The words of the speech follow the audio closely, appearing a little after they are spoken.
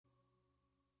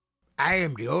I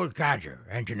am the old codger,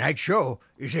 and tonight's show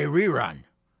is a rerun.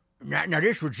 Now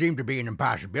this would seem to be an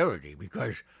impossibility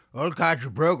because old codger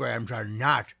programs are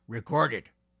not recorded.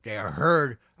 They are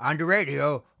heard on the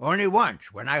radio only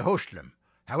once when I host them.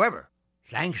 However,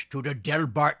 thanks to the Del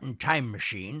Barton Time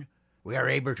Machine, we are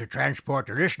able to transport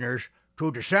the listeners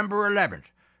to December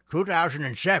 11th,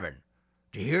 2007,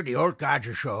 to hear the old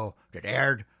codger show that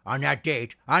aired on that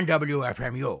date on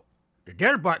WFMU. The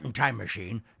Del Barton Time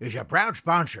Machine is a proud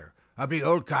sponsor of the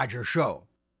Old Codger Show.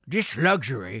 This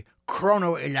luxury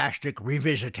chronoelastic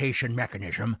revisitation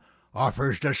mechanism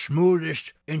offers the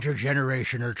smoothest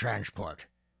intergenerational transport.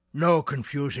 No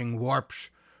confusing warps,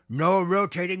 no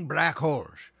rotating black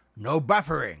holes, no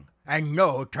buffering, and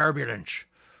no turbulence.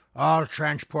 All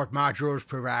transport modules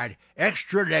provide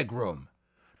extra legroom.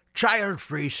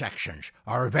 Child-free sections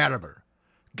are available.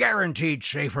 Guaranteed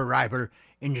safe arrival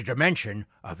in the dimension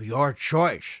of your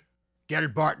choice. Del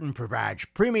Barton provides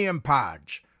premium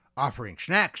pods, offering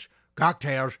snacks,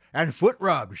 cocktails, and foot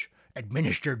rubs,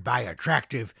 administered by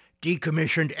attractive,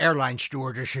 decommissioned airline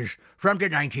stewardesses from the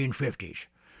 1950s.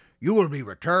 You will be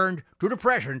returned to the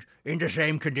present in the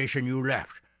same condition you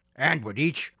left, and with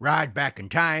each ride back in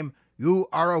time, you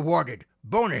are awarded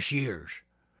bonus years.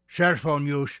 Cell phone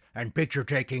use and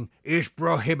picture-taking is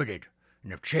prohibited,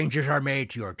 and if changes are made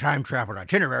to your time travel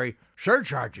itinerary,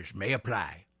 surcharges may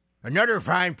apply. Another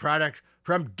fine product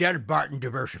from Del Barton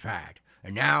Diversified.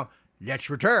 And now, let's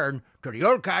return to the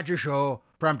Old Codger Show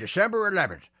from December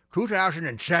 11th,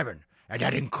 2007, and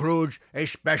that includes a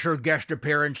special guest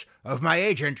appearance of my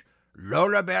agent,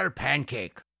 Lola Bell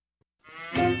Pancake.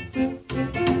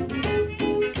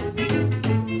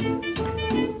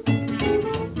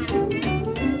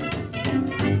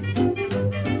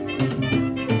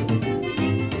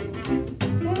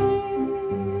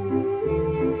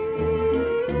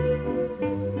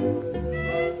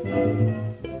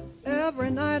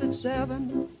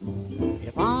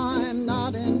 If I'm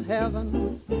not in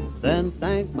heaven, then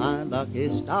thank my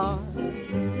lucky star.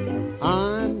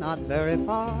 I'm not very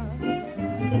far.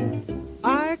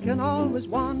 I can always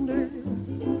wander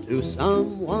to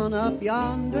someone up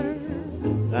yonder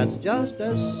that's just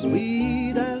as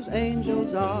sweet as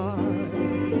angels are.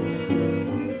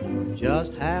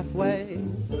 Just halfway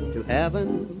to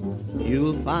heaven,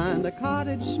 you'll find a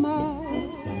cottage small.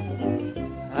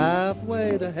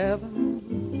 Halfway to heaven,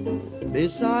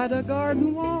 beside a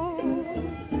garden wall,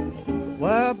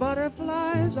 where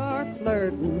butterflies are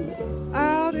flirting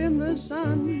out in the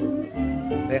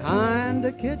sun. Behind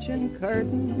a kitchen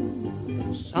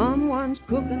curtain, someone's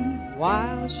cooking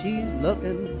while she's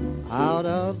looking out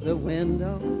of the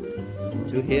window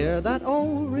to hear that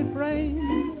old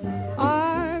refrain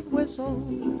I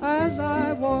whistle as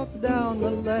I walk down the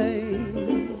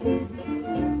lane.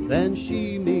 Then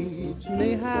she meets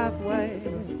me halfway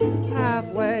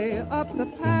up the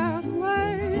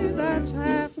pathway that's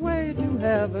halfway to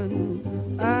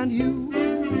heaven, and you.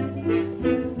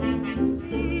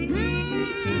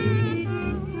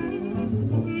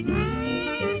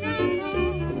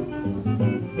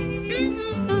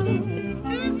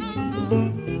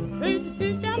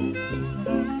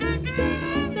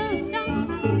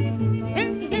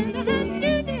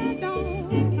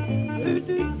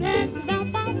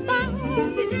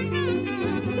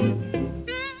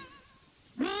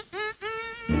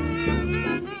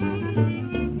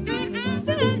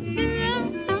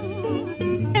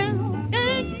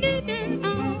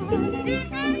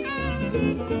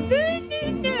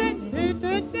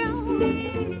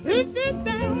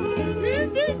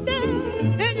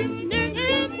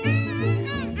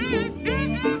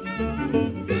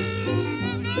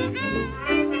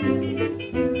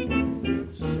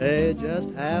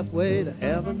 Halfway to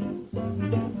heaven,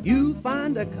 you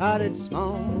find a cottage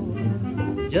small,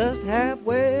 just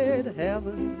halfway to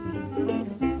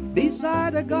heaven,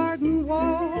 beside a garden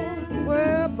wall,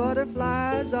 where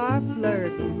butterflies are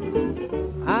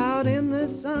flirting out in the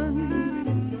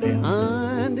sun.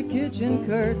 Behind the kitchen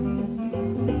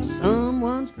curtain,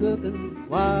 someone's cooking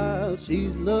while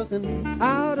she's looking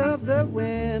out of the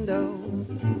window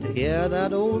to hear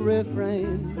that old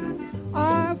refrain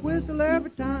I whistle every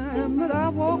time that I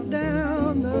walk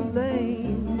down the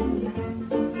lane.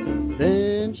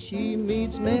 Then she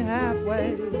meets me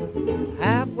halfway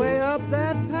up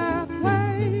that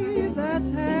pathway that's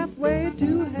halfway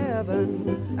to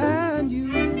heaven, and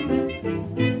you.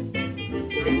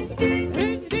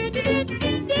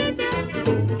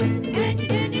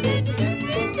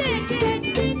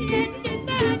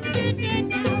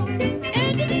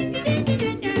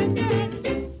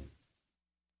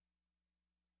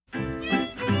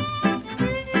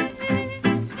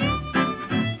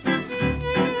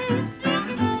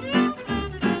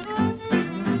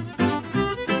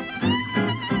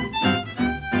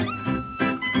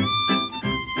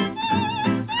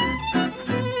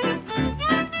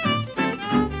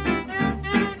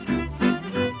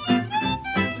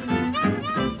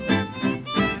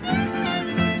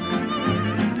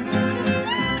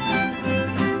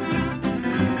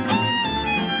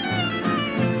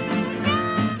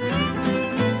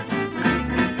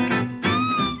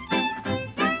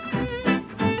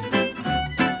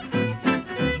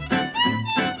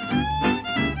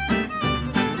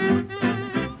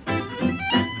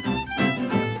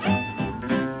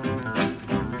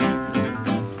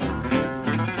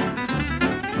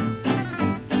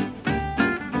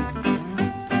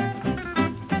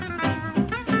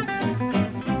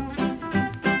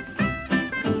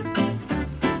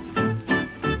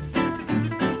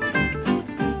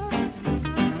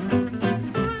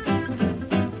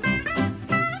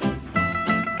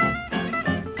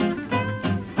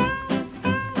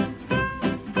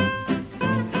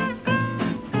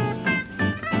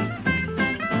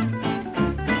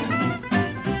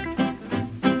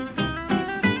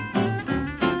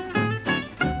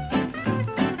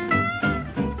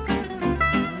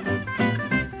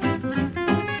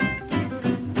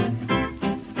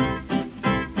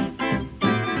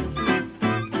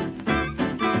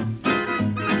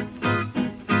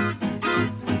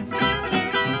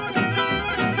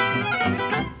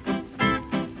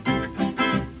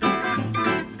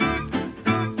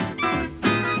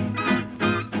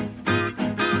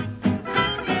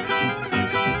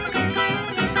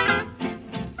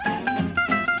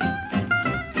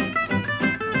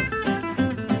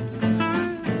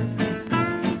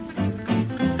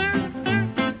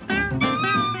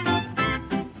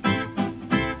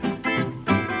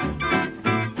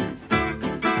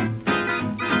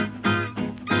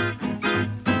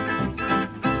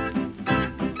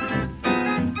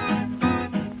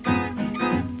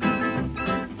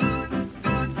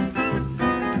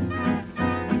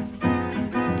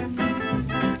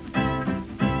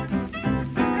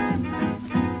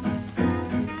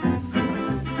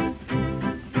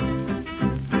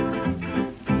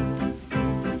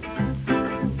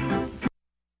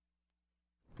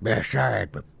 sorry,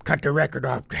 but cut the record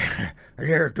off a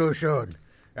little too soon.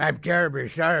 I'm terribly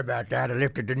sorry about that. I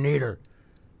lifted the needle.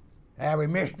 We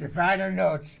missed the final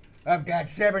notes of that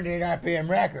 78 RPM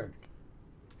record.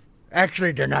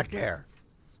 Actually, they're not there.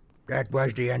 That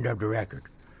was the end of the record.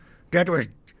 That was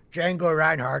Django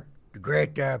Reinhardt, the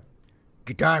great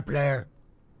guitar player.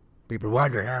 People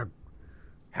wonder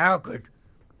how could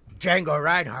Django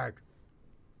Reinhardt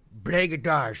play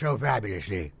guitar so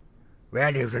fabulously.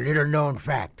 Well, it was a little known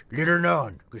fact. Little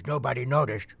known, because nobody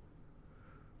noticed,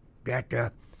 that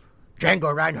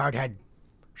Django Reinhardt had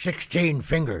 16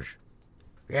 fingers.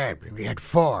 Yeah, he had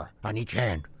 4 on each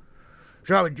hand.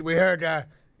 So we heard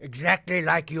Exactly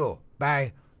Like You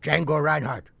by Django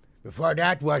Reinhardt. Before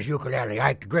that was Ukulele,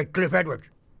 the great Cliff Edwards.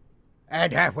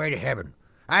 And Halfway to Heaven.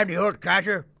 I'm the old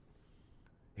codger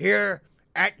here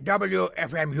at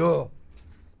WFMU.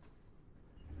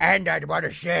 And I'd want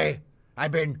to say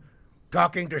I've been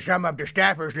talking to some of the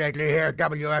staffers lately here at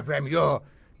WFMU.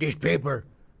 These people,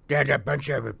 they're a bunch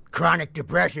of chronic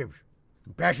depressives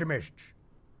and pessimists.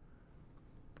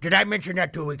 Did I mention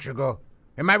that 2 weeks ago?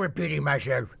 Am I repeating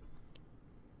myself?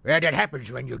 Well, that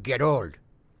happens when you get old.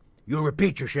 You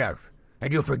repeat yourself,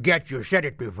 and you forget you said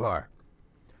it before.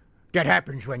 That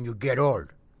happens when you get old.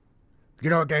 You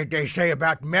know, they say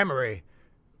about memory.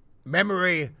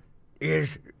 Memory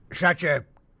is such a...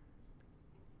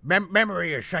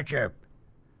 Memory is such a...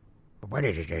 What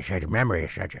is it they say? Memory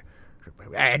is such a...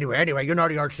 Anyway, you know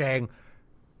the old saying.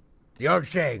 The old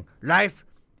saying, life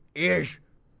is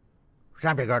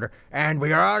something or other, and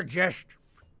we are all just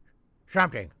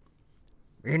something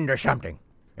into something,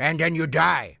 and then you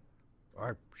die,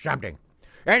 or something.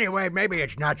 Anyway, maybe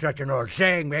it's not such an old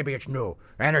saying, maybe it's new,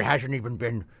 and it hasn't even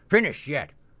been finished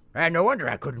yet. And no wonder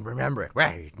I couldn't remember it.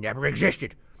 Well, it never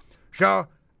existed. So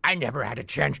I never had a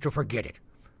chance to forget it.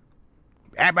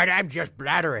 But I'm just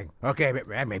blathering. Okay,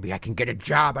 maybe I can get a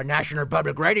job on National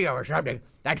Public Radio or something.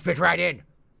 That fits right in.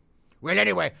 Well,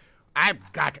 anyway,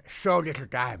 I've got so little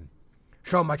time,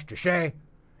 so much to say,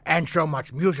 and so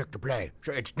much music to play.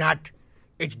 So it's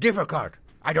difficult.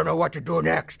 I don't know what to do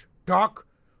next. Talk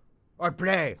or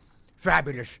play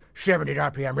fabulous 70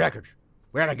 RPM records?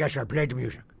 Well, I guess I'll play the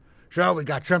music. So we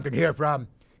got something here from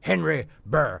Henry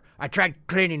Burr. I tried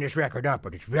cleaning this record up,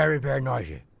 but it's very, very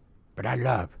noisy. But I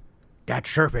love that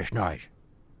surface noise.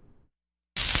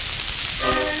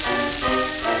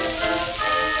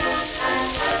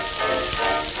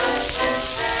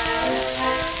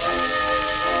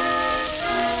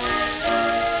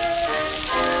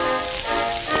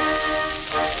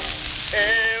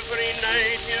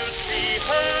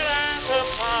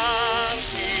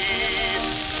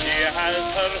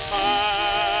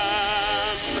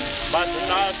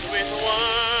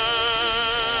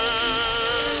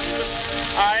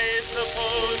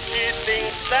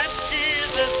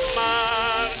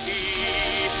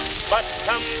 But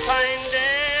some fine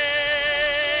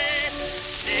day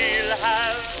she'll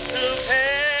have to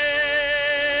pay.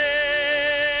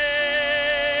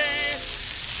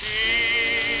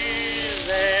 She's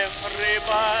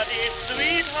everybody's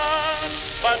sweetheart,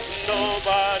 but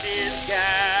nobody's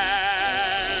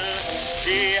gal.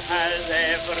 She has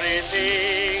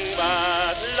everything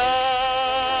but love.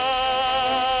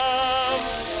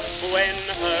 When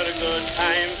her good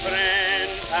time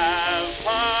friends have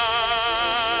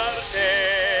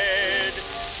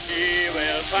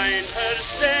find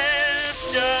herself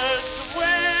just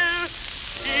where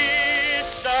she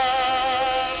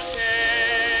started.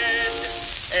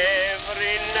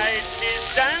 Every night she's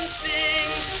dancing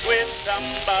with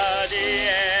somebody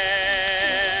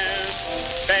else.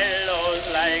 Fellows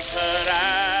like her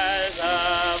as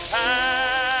a pal,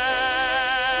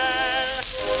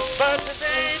 but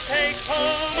they take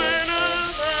home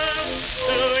another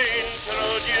to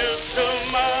introduce to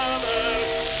mother.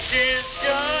 She's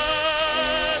just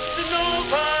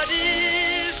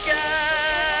nobody's gal.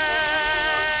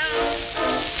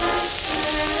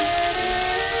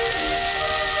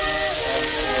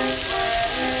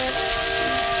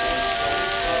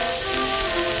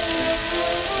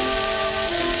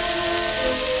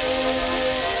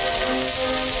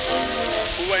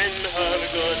 When her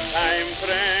good time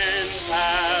friends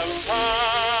have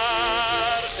parted,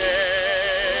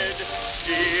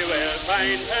 she will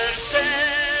find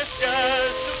herself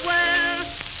just where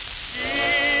she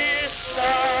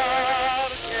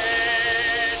started.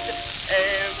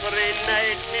 Every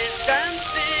night she's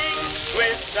dancing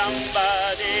with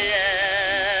somebody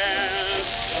else.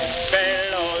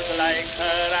 Fellows like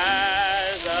her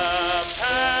as a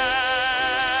pal,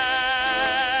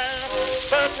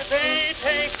 but they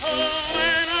take home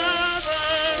another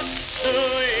to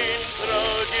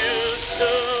introduce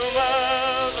to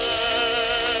mother.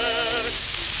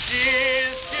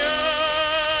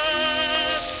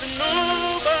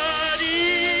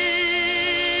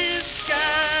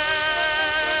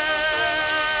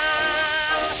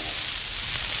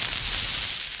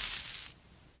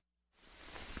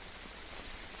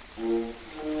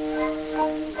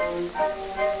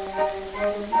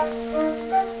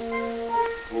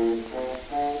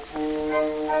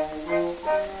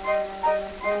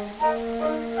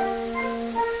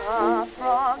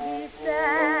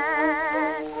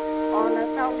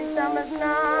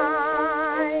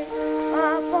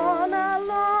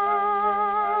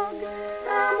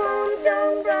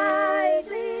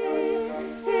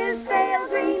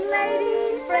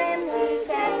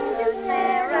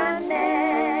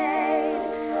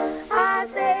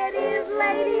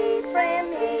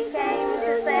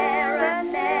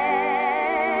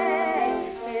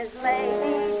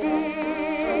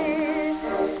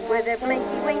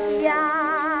 blinky, winky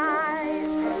eyes,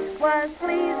 was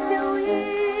pleased to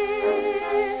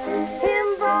hear him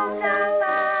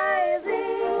vocalizing.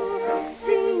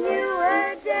 She knew her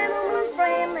gentleman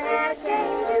friend had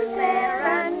came to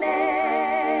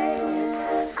serenade.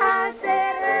 I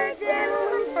said her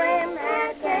gentleman friend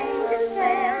had came to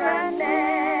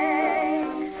serenade.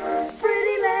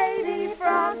 Pretty lady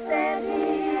frog, said he,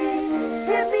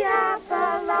 hippie hop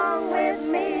along with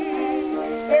me.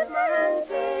 If my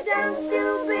hunky dunks to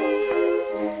be,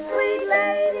 sweet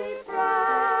lady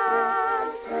frog,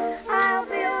 I'll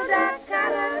build a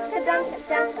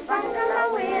dunk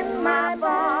bungalow in my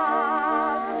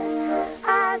bog.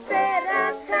 I said a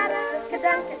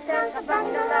dunk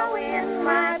bungalow in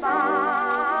my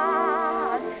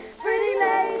bog. Pretty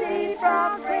lady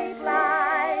frog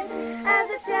replied as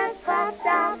the chest popped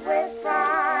out with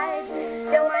pride.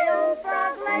 Till my own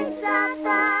frog legs are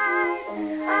fried,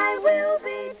 I will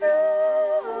be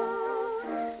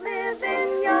true. Live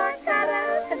in your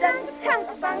dunk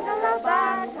bungalow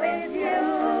box with you.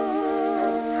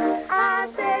 I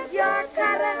said your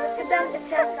dunk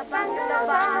bungalow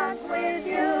box with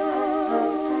you.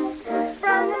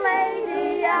 From the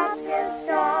lady of his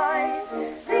choice,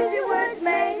 these few words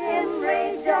made him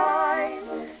rejoice.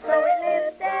 So he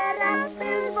lifted up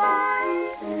his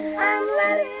voice and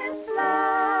let it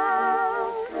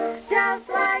flow, just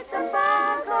like the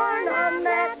foghorn on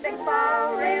that big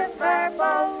Fall River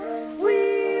boat.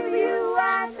 Will you?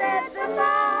 I said the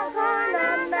foghorn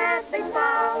on that big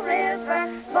Fall River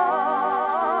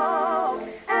boat.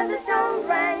 As the tones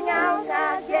rang out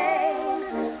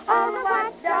again, all the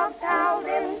watchdogs howled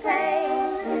in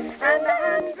pain, and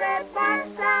 100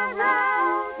 barks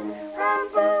arose from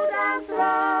Buddha's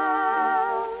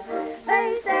road.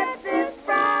 They said this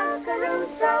frog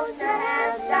Caruso sure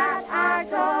has got our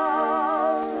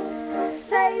gold.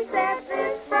 They said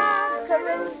this frog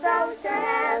Caruso sure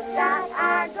has got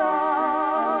our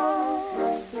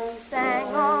gold. He sang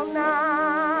all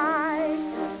night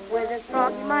with his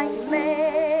froggy mighty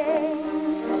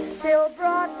mane till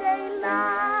broad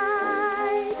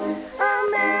daylight. A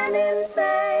man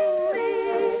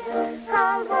insanely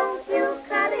called, won't you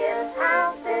cut his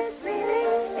house? This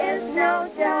meaning is no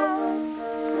joke.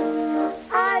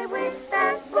 I wish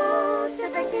that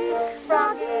Bolsheviki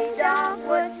froggy dog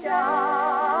would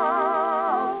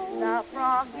show. The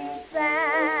froggy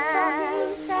sang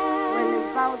with his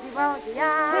bulgy, bulgy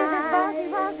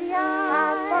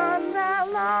eyes, upon the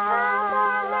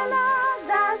log,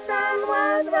 the sun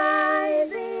was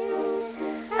rising,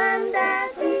 and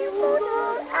as he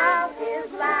whoodled out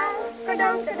his life,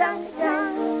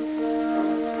 ka-dunk-a-dunk-a-dunk,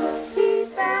 he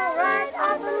fell right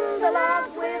off the log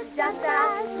with just a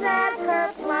sad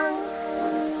kerplunk.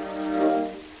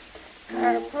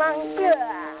 Kerplunk,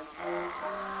 yeah.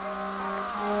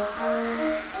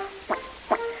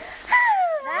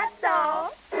 That's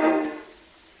all.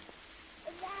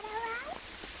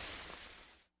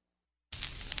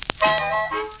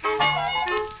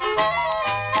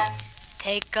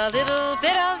 Take a little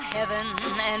bit of heaven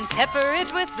and pepper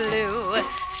it with blue.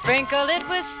 Sprinkle it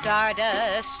with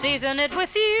stardust, season it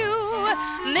with you.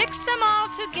 Mix them all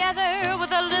together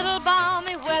with a little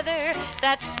balmy weather.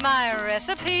 That's my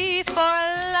recipe for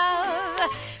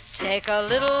love. Take a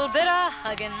little bit of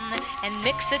hugging and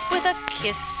mix it with a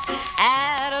kiss.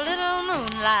 Add a little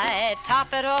moonlight,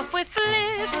 top it off with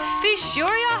bliss. Be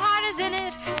sure your heart is in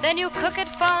it, then you cook it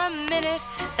for a minute.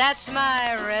 That's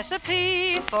my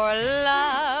recipe for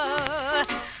love.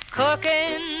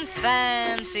 Cooking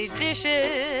fancy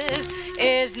dishes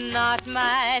is not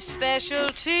my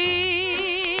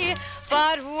specialty,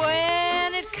 but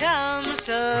when it comes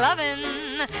to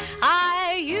loving,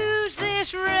 I use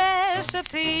this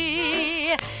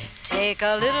recipe. Take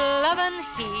a little lovin'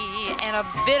 he and a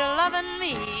bit of lovin'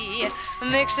 me.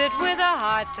 Mix it with a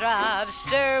heartthrob,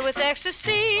 stir with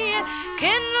ecstasy.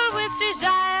 Kindle with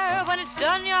desire, when it's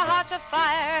done your heart's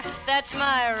afire. That's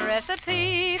my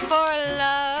recipe for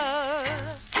love.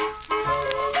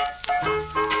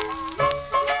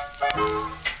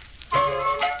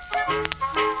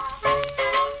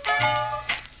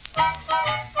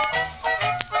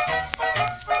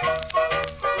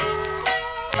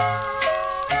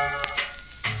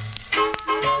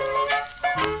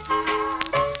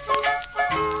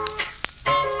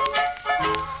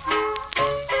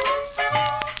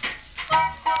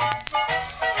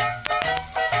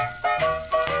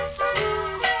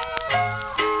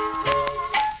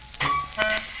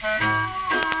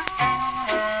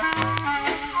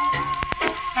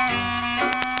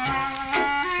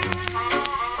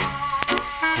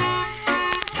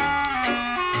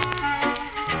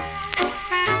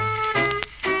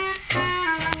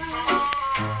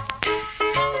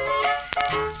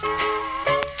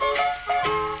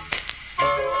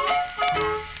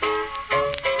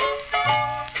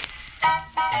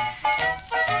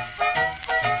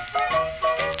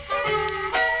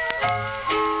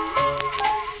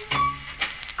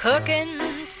 Cooking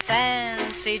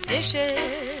fancy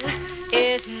dishes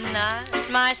is not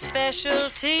my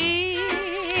specialty,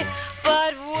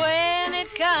 but when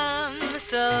it comes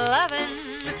to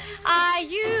loving, I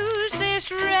use this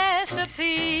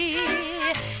recipe.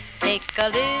 Take a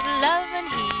little lovin'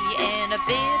 he and a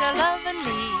bit of lovin'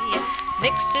 me.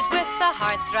 Mix it with a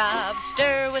heartthrob,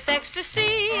 stir with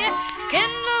ecstasy.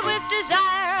 Kindle with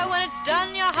desire, when it's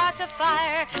done your heart's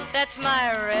afire. That's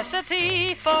my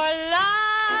recipe for love.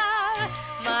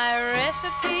 My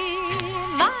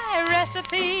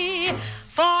recipe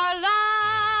for love.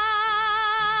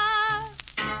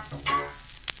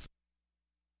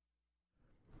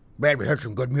 Well, we heard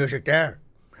some good music there.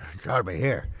 It's all we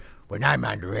hear when I'm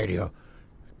on the radio.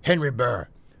 Henry Burr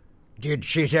did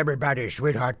She's Everybody's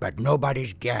Sweetheart, but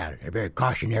Nobody's Gal. A very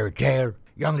cautionary tale.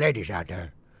 Young ladies out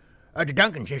there. The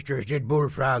Duncan sisters did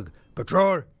Bullfrog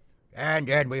Patrol. And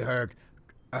then we heard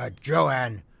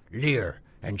Joanne Lear,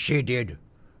 and she did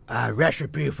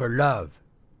Recipe for Love.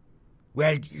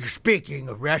 Well, speaking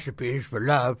of recipes for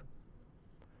love,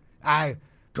 I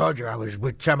told you I was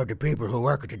with some of the people who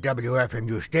work at the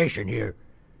WFMU station here,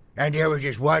 and there was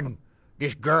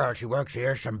this girl, she works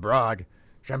here, some broad,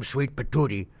 some sweet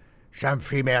patootie, some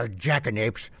female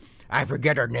jackanapes, I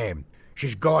forget her name.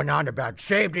 She's going on about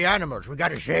save the animals, we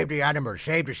gotta save the animals,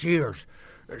 save the seals,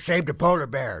 save the polar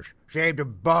bears, save the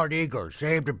bald eagles,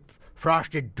 save the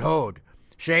frosted toad,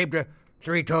 save the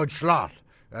three-toed sloth,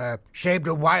 save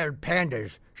the wild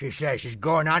pandas, she says. She's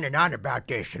going on and on about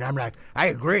this, and I'm like, I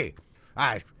agree.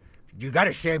 You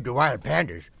gotta save the wild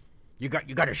pandas. You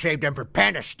gotta save them for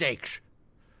panda steaks.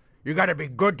 You gotta be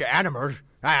good to animals.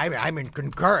 I'm in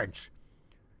concurrence.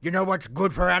 You know what's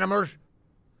good for animals?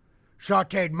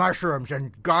 Sautéed mushrooms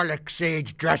and garlic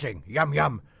sage dressing. Yum,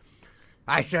 yum.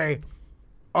 I say,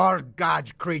 all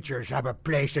God's creatures have a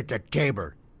place at the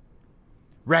table,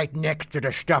 right next to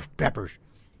the stuffed peppers.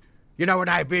 You know, when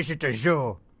I visit the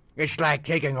zoo, it's like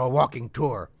taking a walking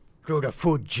tour through the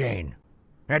food chain.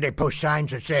 And they post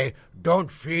signs that say, don't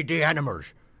feed the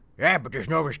animals. Yeah, but there's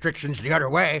no restrictions the other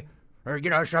way. Or, you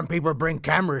know, some people bring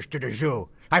cameras to the zoo.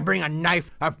 I bring a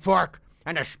knife, a fork,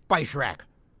 and a spice rack.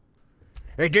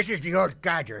 Hey, this is the old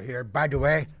codger here, by the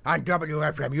way, on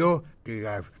WFMU,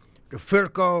 the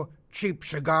Philco Cheap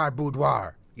Cigar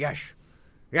Boudoir. Yes.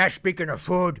 Yeah, speaking of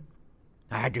food,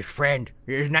 I had this friend,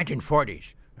 it was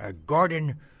 1940s,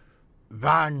 Gordon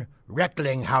von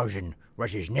Recklinghausen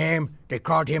was his name. They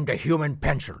called him the human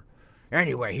pencil.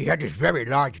 Anyway, he had this very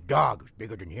large dog, it was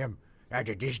bigger than him, and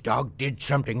this dog did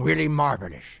something really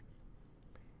marvelous.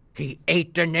 He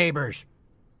ate the neighbors.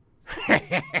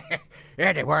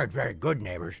 Yeah, they weren't very good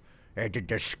neighbors. The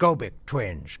Scobic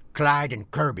twins, Clyde and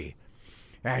Kirby,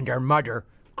 and their mother,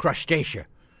 Crustacea.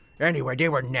 Anyway, they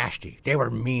were nasty, they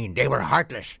were mean, they were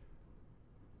heartless.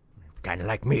 Kind of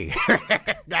like me.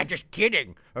 Not just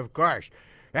kidding, of course.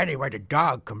 Anyway, the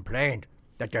dog complained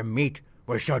that the meat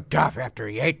was so tough after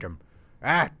he ate them.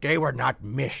 They were not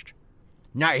missed.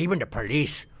 Not even the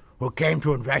police, who came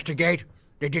to investigate,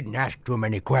 they didn't ask too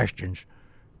many questions.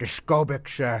 The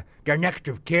Scobics, their next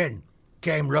of kin,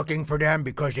 came looking for them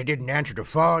because they didn't answer the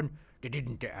phone. They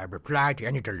didn't reply to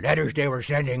any of the letters they were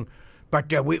sending.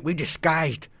 But we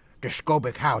disguised the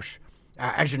Scobic house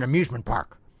as an amusement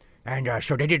park. And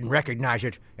so they didn't recognize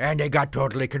it, and they got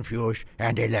totally confused,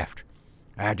 and they left.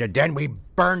 Then we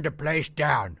burned the place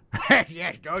down.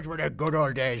 Yes, those were the good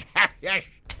old days. Yes.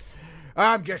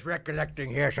 I'm just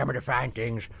recollecting here some of the fine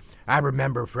things I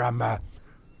remember from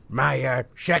my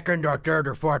second or third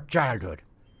or fourth childhood.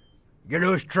 You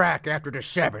lose track after the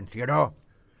seventh, you know.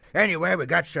 Anyway, we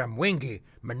got some Wingy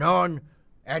Manon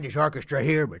and his orchestra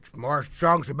here with more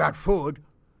songs about food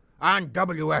on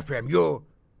WFMU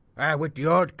with the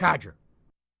old codger.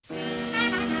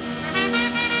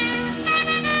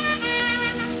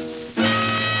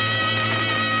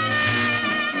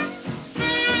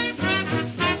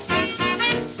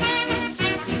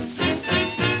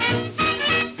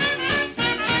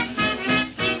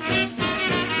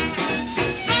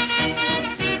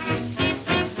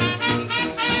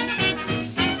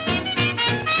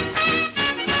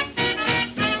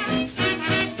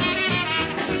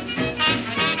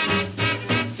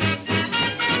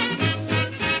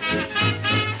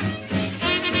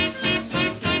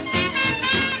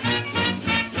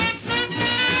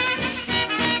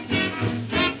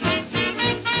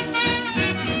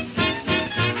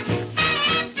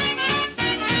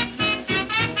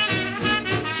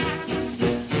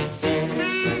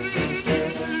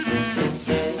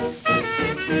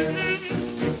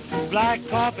 Black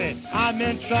coffee, I'm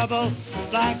in trouble.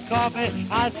 Black coffee,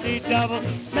 I see double.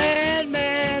 Man,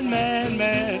 man, man,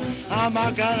 man, how am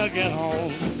I gonna get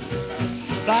home?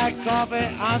 Black coffee,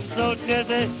 I'm so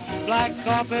dizzy. Black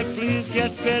coffee, please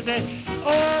get busy.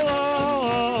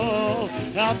 Oh,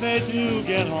 help me to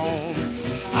get home.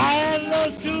 I had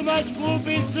lost too much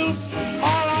whoopie soup.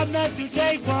 All I meant to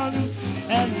take one.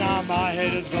 And now my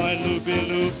head is going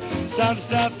loopy-loop. Some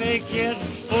stuffy kid.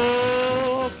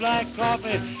 Oh, black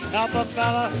coffee, help a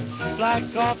fella. Black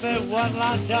coffee, one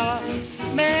lantella.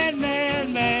 Man,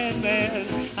 man, man,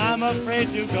 man, I'm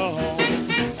afraid to go home.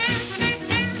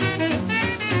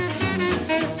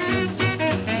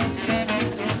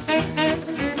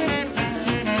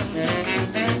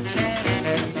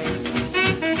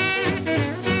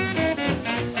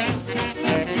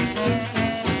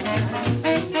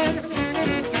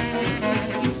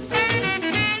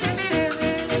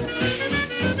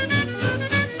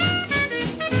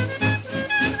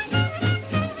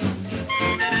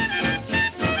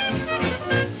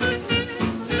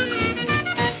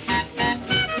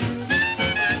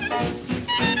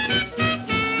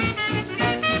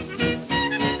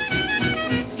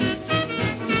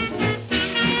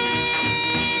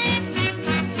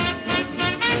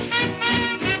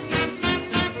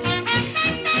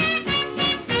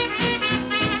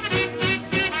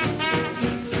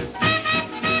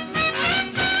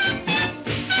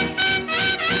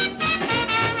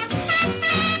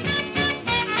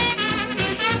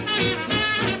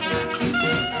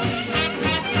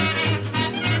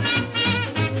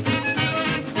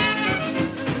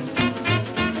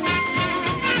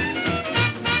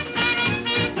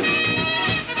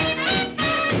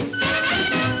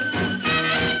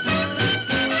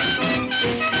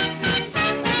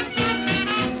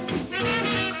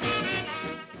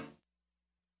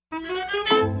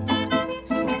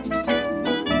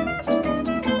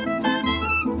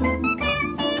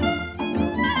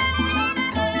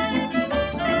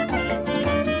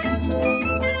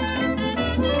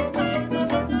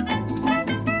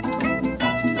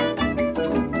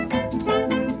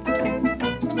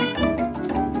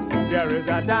 There is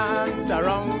a dance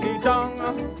around the tongue.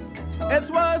 It's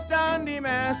worse than the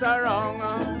mess around.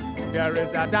 There is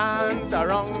a dance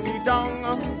around the tongue.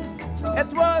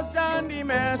 It's worse than the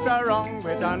mess around.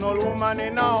 With an old woman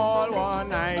in a hall one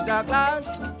night a clash.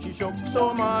 She shook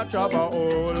so much of her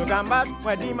old gambat.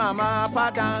 Where the mama pa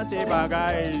dance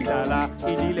bagay sala.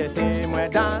 Idi laisse moi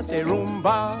danser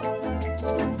rumba.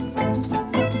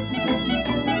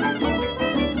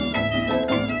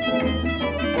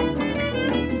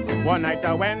 One night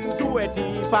I went to a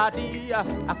tea party,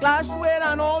 a clash with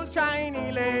an old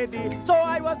Chinese lady. So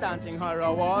I was dancing her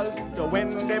a waltz to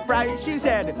win the prize. She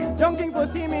said, young king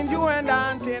pussy means you and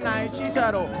dancing night. She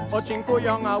said, oh chinko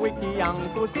young a wiki young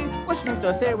pussy. Which means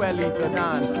to say, well, if you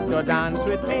dance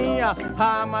with me.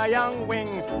 Ha my young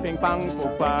wing, ping pong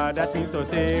pupa. That means to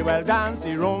say, well, dance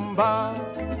the rumba.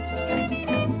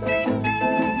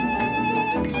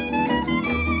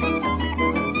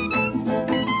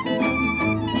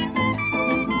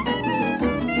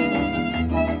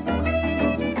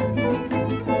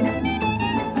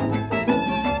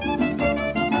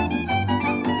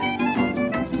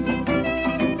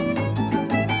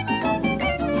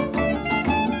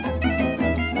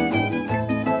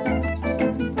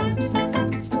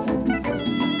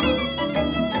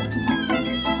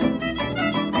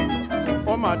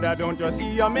 Mother, don't you see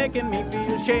you're making me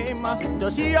feel shame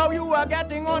to see how you are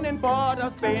getting on in Port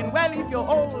of Spain. Well, if your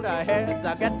older heads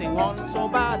are getting on so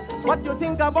bad, what you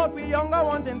think about we younger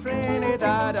ones in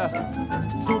Trinidad?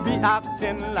 To be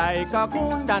acting like a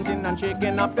coon, dancing and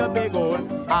shaking up the big old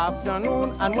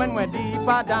afternoon. And when we're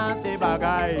deeper, dance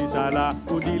bagay sala,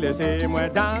 udile say we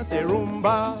dance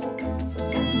rumba.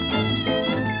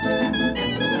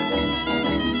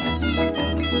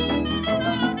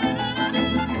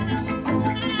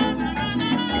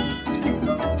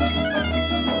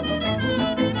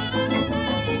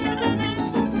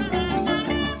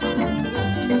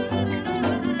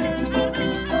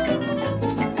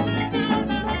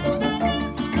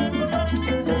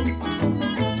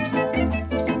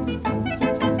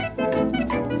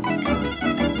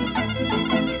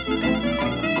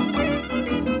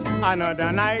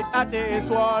 Another night at a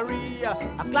soiree,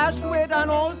 I clashed with an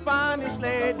old Spanish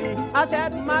lady. I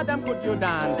said, Madam, could you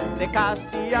dance the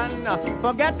Castilian?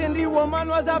 Forgetting the woman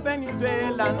was a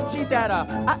Venezuelan. She said,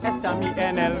 esta mi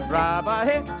en el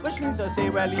trabaje, which means to say,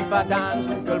 well, if I dance,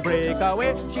 you'll break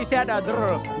away. She said,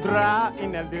 dra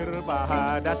in el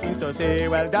dirbaja. That means to say,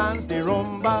 well, dance the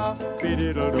rumba.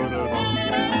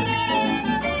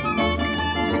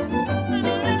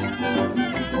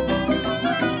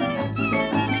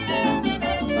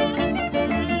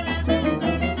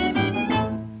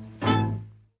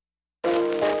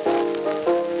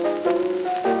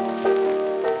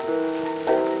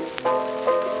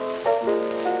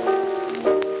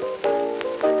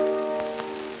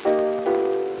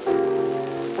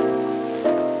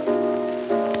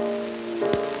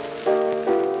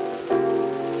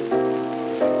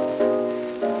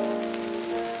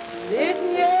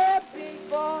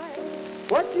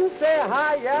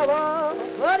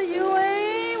 clever, but you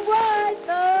ain't worth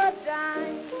a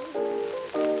dime.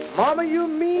 Mama, you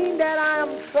mean that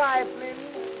I'm trifling?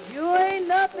 You ain't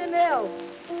nothing else.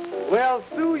 Well,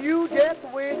 Sue, you just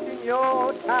wasting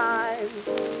your time.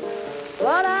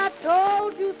 But I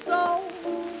told you so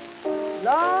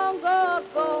long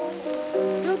ago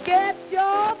to get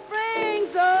your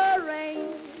things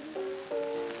arranged.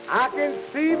 I can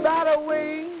see by the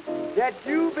way that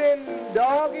you've been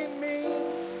dogging me.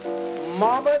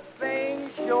 Mama,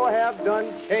 things sure have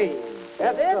done changed.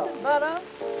 Listen, Butter,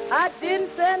 I didn't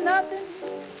say nothing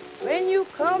when you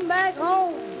come back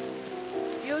home.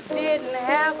 You didn't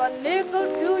have a nickel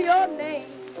to your name.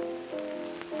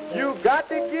 You got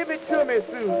to give it to me,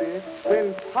 Susie,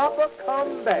 when Papa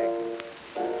come back.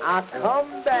 I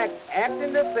come back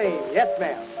acting the same. Yes,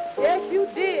 ma'am. Yes, you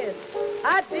did.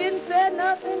 I didn't say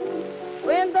nothing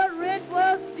when the rent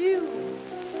was due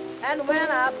and when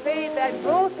I paid that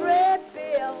grocery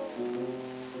bill.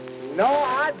 No,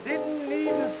 I didn't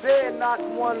need to say not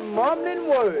one mumbling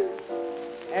word.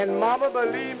 And Mama,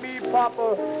 believe me,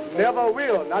 Papa never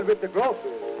will, not with the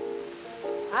groceries.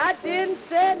 I didn't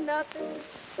say nothing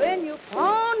when you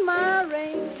pawned my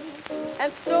ring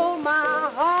and stole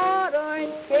my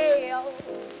hard-earned tail.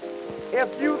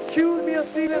 If you accuse me of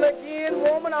stealing again,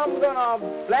 woman, I'm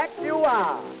gonna black your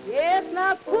eye. Yes,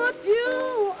 now put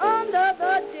you under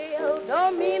the jail.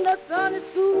 Don't mean the Sunday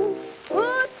school.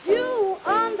 Put you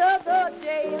under the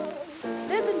jail.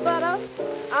 Listen, Butter,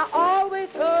 I always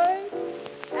heard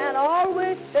and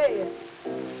always said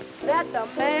that the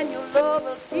man you love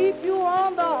will keep you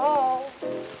on the hall.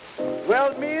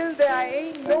 Well, means there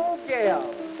ain't no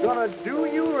gal gonna do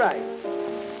you right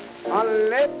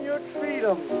unless you treat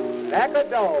 'em like a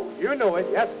dog. You know it,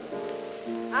 yes.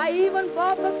 I even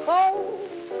bought the coal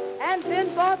and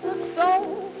then bought the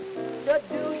stove to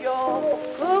do your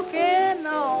cooking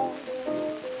on.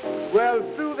 Well,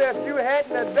 Sue, if you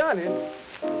hadn't have done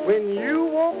it, when you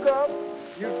woke up,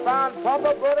 you'd find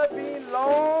Papa Butterbean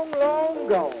long, long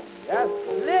gone. Yes.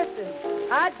 Listen,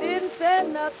 I didn't say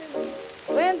nothing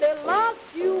when they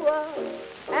locked you up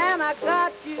and I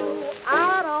got you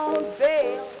out on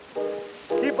bail.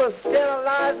 People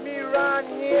sterilize me around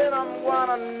here and I'm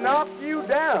gonna knock you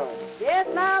down. Yes,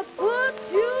 I'll put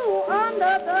you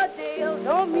under the jail.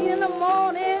 Don't mean in the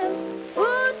morning.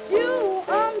 Put you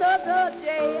under the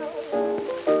jail.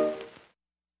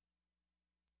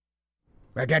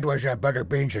 But that was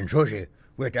Butterbeans and Susie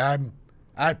with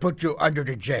I'll put you under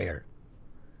the jail.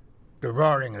 The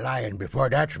Roaring Lion before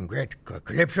that, some great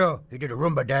calypso. He did a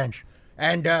rumba dance.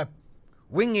 And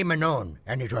Wingy Manone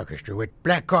and his orchestra with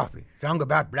Black Coffee, song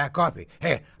about black coffee.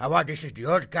 Hey, this is the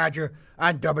Old Codger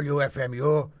on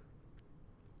WFMU.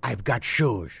 I've got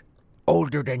shoes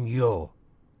older than you.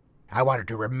 I wanted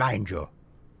to remind you.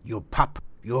 You pup.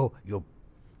 You.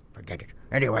 Forget it.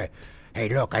 Anyway, hey,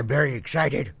 look, I'm very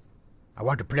excited. I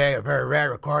want to play a very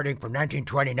rare recording from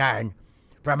 1929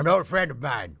 from an old friend of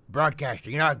mine,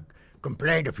 broadcaster. You know, I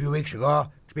complained a few weeks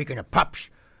ago, speaking of pups,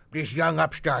 these young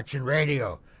upstarts in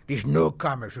radio, these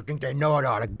newcomers who think they know it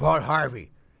all, like Paul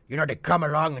Harvey. You know, they come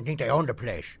along and think they own the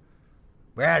place.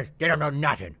 Well, they don't know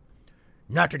nothing.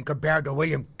 Nothing compared to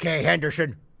William K.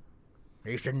 Henderson.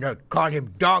 They used to call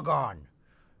him Doggone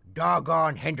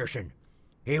Henderson.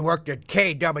 He worked at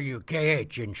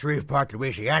KWKH in Shreveport,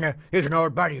 Louisiana. He's an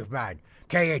old buddy of mine.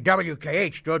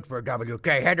 KWKH stood for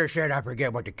W.K. Henderson. I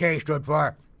forget what the K stood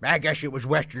for. I guess it was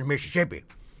Western Mississippi.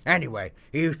 Anyway,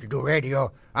 he used to do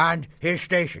radio on his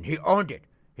station. He owned it.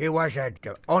 He was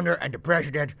the owner and the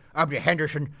president of the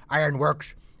Henderson Iron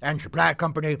Works and Supply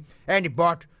Company, and he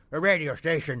bought a radio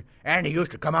station, and he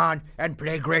used to come on and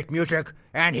play great music,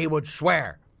 and he would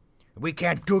swear. We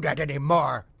can't do that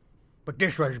anymore. But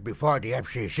this was before the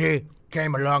FCC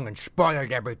came along and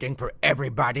spoiled everything for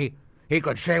everybody. He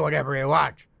could say whatever he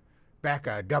wants. Back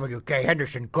W.K.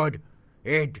 Henderson could.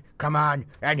 He'd come on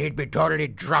and he'd be totally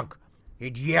drunk.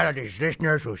 He'd yell at his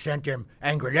listeners who sent him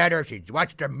angry letters.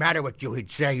 What's the matter with you?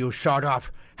 He'd say, you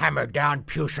sawed-off, hammered-down,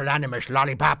 pusillanimous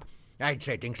lollipop. I'd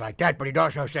say things like that, but he'd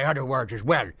also say other words as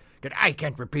well that I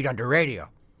can't repeat on the radio.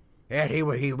 And he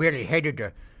really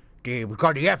hated we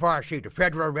called the FRC, the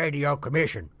Federal Radio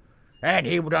Commission. And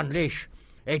he would unleash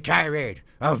a tirade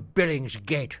of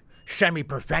Billingsgate,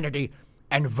 semi-profanity,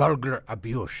 and vulgar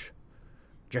abuse.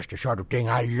 Just the sort of thing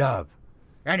I love.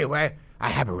 Anyway, I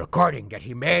have a recording that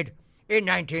he made in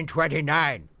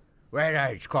 1929.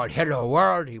 Well, it's called Hello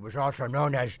World. He was also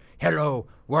known as Hello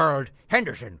World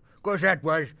Henderson, because that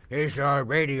was his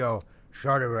radio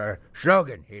sort of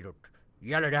slogan. He'd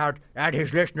yell it out at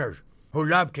his listeners who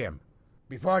loved him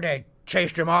before they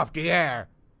chased him off the air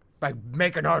by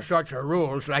making all sorts of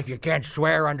rules, like you can't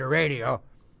swear on the radio.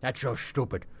 That's so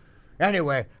stupid.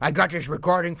 Anyway, I got this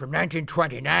recording from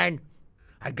 1929.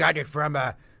 I got it from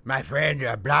my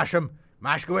friend Blossom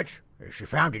Moskowitz. She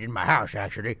found it in my house,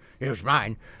 actually. It was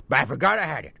mine, but I forgot I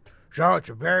had it. So it's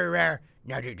a very rare.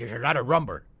 Now, there's a lot of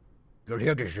rumble. You'll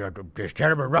hear this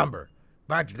terrible rumble.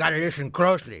 But you got to listen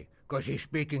closely, because he's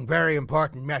speaking very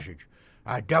important message.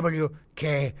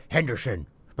 W.K. Henderson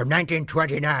from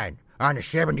 1929 on a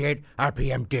 78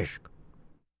 RPM disc.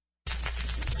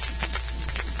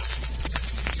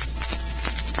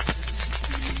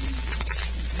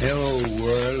 Hello,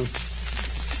 world.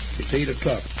 It's 8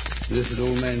 o'clock. This is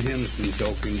Old Man Henderson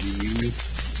talking to you.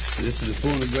 This is a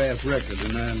phonograph record,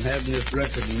 and I'm having this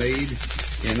record made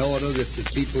in order that the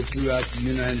people throughout the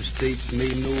United States may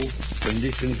know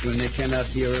conditions when they cannot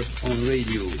hear us on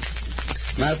radio.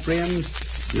 My friends,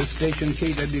 this station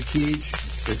KWTH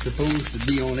is supposed to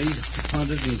be on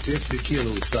 850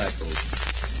 kilocycles,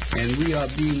 and we are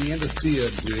being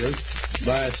interfered with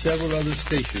by several other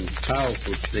stations,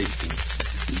 powerful stations.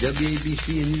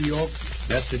 WABC in New York,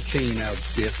 that's a chain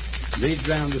outfit. They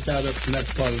drowned us out up in that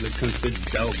part of the country,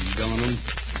 doggone them.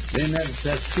 Then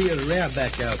that's Theodore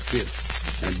Rareback outfit.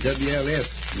 And WLS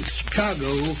in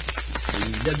Chicago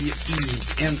and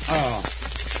WENR.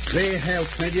 They have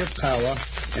plenty of power,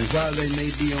 and while they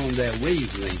may be on their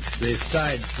wavelengths, they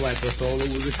sideswipe us all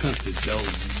over the country,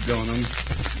 doggone them.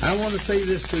 I want to say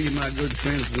this to you, my good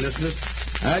friends and listeners.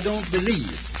 I don't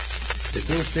believe that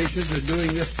those stations are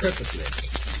doing this purposely.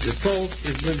 The fault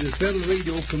is with the Federal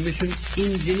Radio Commission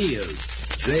engineers.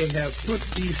 They have put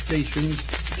these stations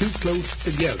too close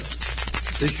together.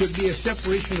 There should be a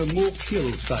separation of more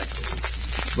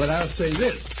kilocycles. But I'll say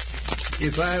this.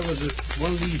 If I was at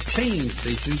one of these chain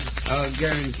stations, I'll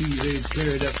guarantee they'd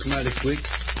clear it up mighty quick.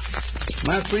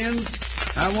 My friends,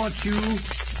 I want you,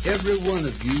 every one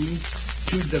of you,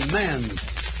 to demand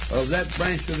of that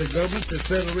branch of the government, the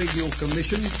Federal Radio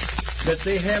Commission, that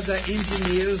they have their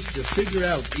engineers to figure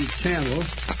out each channel,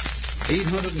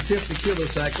 850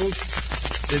 kilocycles,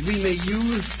 that we may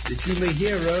use, that you may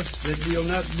hear us, that we'll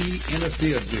not be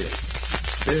interfered with.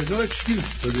 There's no excuse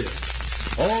for this.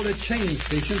 All the chain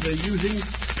stations are using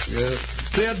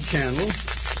thread channels,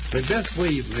 the best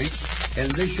wavelength,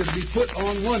 and they should be put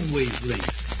on one wavelength,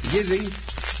 giving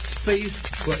space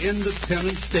for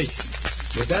independent stations.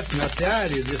 But that's not the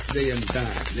idea this day and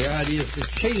time. The idea is to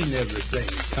chain everything,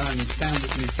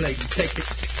 confoundedly take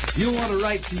it. You want to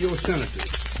write to your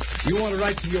senators. You want to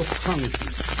write to your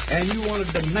congressmen. And you want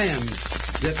to demand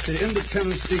that the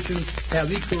independent stations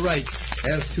have equal rights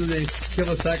as to the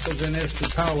kilocycles and as to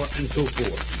power and so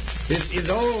forth. It is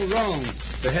all wrong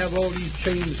to have all these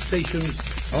chain stations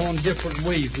on different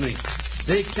wavelengths.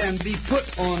 They can be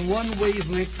put on one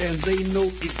wavelength, and they know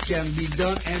it can be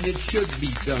done, and it should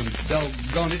be done.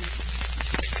 Doggone it.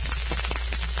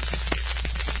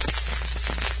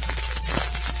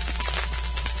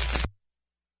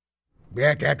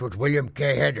 Yeah, that was William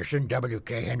K. Henderson,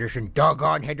 W.K. Henderson,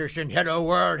 doggone Henderson, hello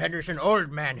world Henderson,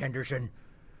 old man Henderson.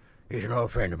 He's an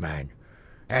old friend of mine.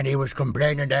 And he was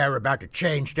complaining there about the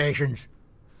chain stations,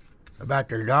 about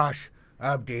the loss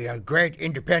of the great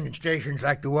independent stations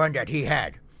like the one that he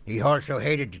had. He also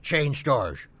hated the chain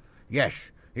stores.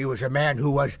 Yes, he was a man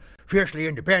who was fiercely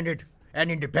independent and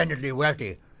independently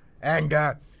wealthy. And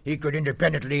he could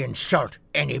independently insult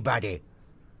anybody.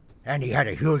 And he had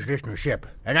a huge listenership.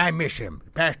 And I miss him. He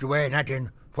passed away in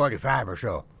 1945 or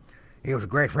so. He was a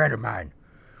great friend of mine.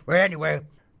 Well, anyway,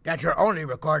 that's the only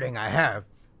recording I have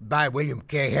by William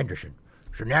K. Henderson.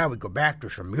 So now we go back to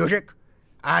some music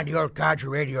on the Old Codger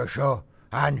Radio Show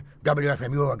on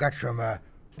WFMU. I got some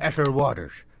Ethel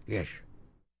Waters. Yes.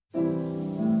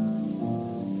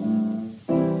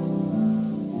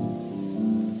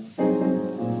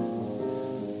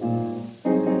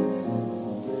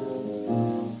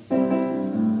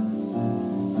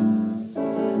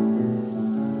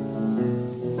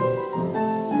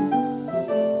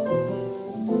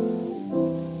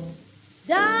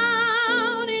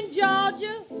 Down in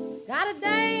Georgia, got a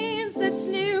dance that's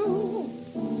new.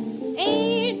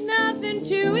 Ain't nothing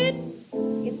to it.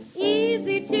 It's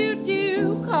easy to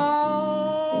do.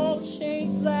 Call,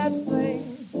 shake that thing.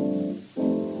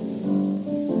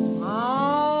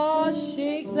 Oh,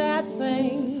 shake that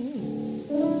thing.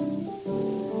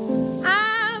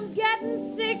 I'm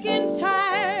getting sick and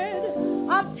tired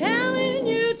of telling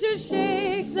you to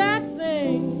shake that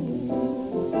thing.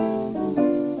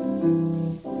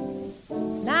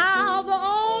 Now the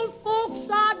old folks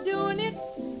are doing it,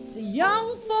 the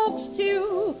young folks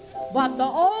too, but the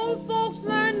old folks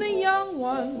learn the young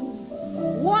ones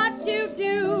what you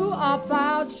do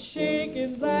about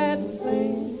shaking that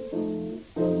thing.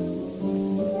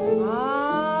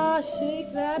 Ah,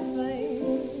 shake that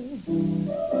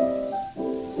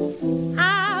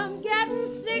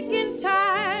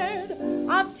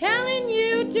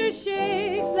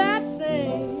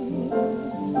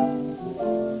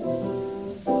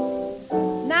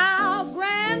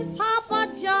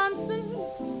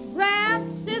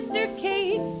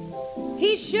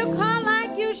He shook her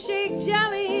like you shake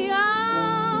jelly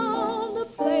on the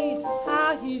plate.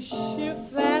 How he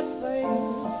shook that thing.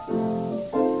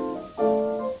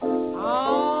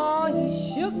 Oh,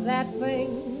 he shook that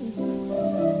thing.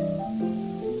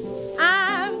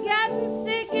 I'm getting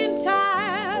sick and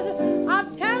tired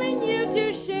of telling you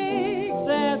to shake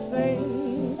that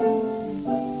thing.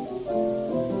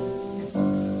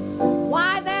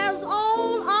 Why, there's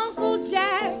old Uncle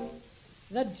Jack,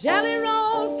 the Jelly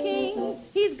Roll King.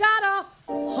 He's got a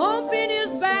hump in his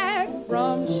back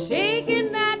from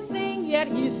shaking that thing, yet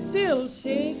he still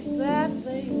shakes that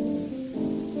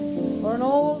thing. For an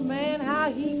old man,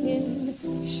 how he can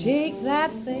shake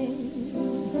that thing.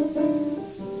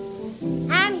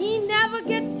 And he never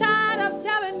gets tired of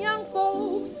telling young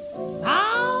folks,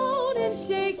 out and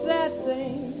shake that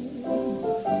thing.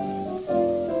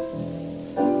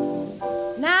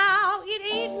 Now, it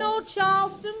ain't no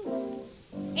Charleston,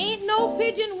 ain't no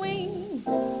pigeon wing.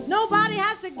 Nobody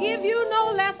has to give you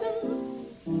no lessons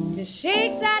to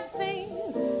shake that thing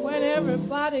when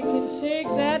everybody can shake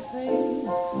that thing.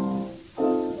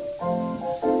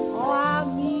 Oh, I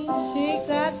mean shake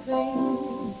that thing.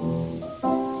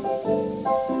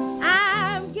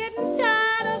 I'm getting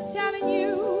tired of telling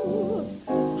you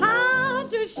how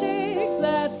to shake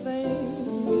that thing.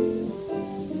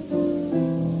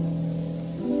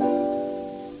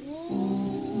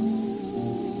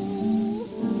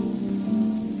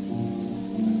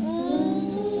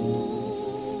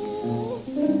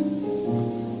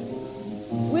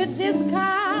 With this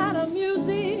kind of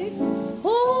music,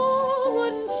 who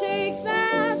wouldn't shake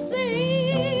that thing?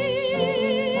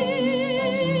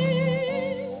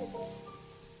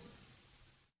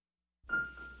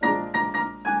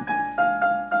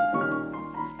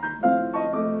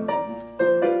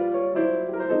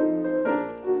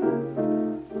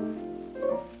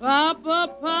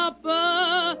 Papa,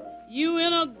 Papa, you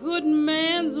in a good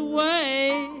man's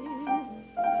way.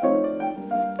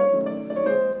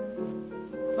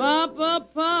 Papa,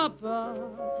 Papa,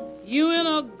 you in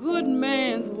a good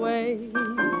man's way.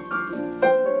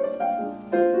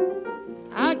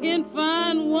 I can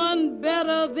find one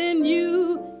better than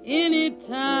you any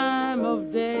time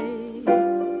of day.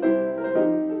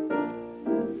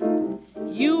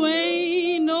 You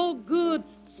ain't no good,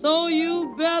 so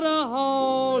you better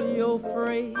haul your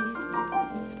freight.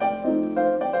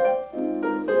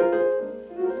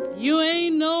 You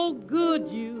ain't no good,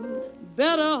 you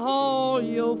better haul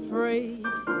your freight.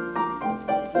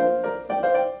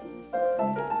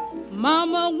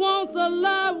 Mama wants a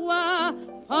live wire,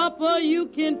 Papa, you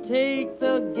can take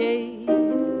the gate.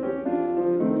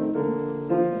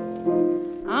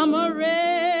 I'm a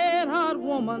red-hot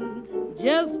woman,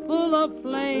 just full of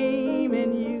flame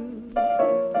in you.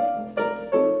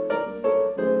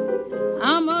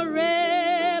 I'm a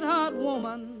red-hot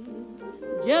woman,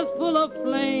 just full of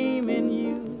flame in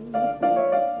you.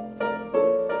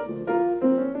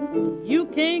 You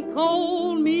can't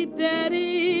call me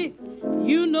daddy,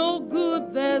 you no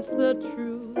good, that's the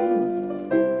truth.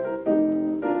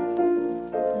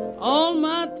 All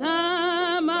my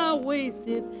time I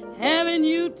wasted having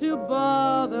you to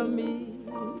bother me.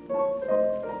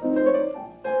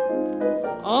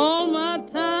 All my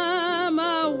time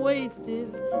I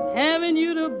wasted having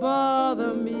you to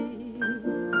bother me.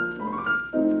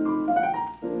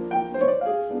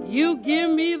 You give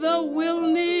me the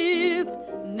wilderness,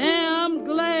 now I'm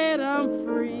glad I'm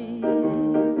free.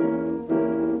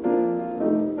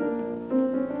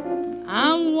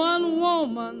 I'm one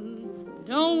woman,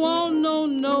 don't want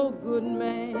no good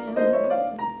man.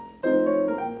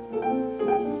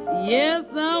 Yes,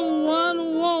 I'm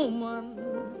one woman,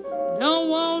 don't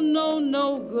want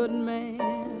no good man.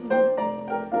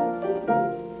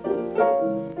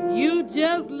 You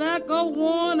just like a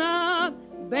worn out,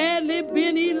 badly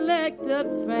been elected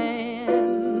fan.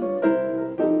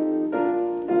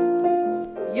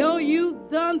 Your youth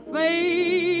done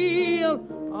failed,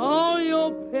 all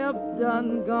your pep's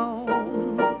done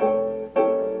gone.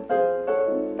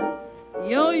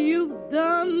 Your youth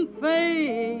done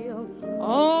failed,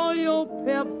 all your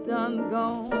pep's done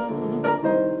gone.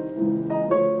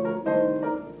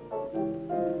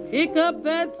 Pick up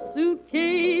that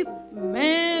suitcase,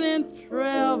 man, and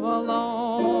travel on.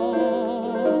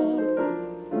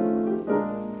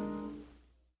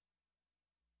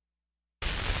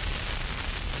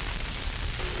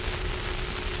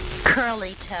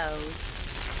 Curly toes.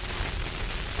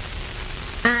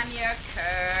 I'm your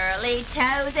curly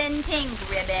toes in pink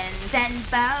ribbons and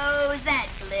bows that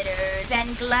glitters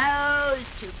and glows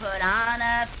to put on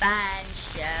a fine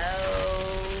show.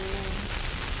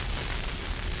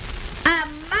 A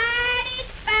mighty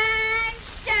fine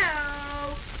show.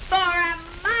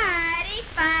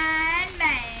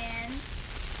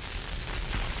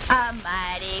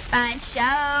 fine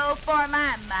show for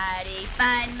my mighty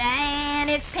fine man.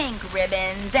 It's pink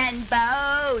ribbons and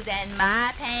bows and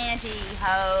my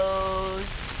pantyhose.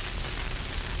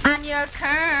 I'm your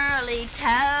curly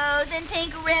toes and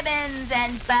pink ribbons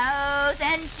and bows,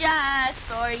 and just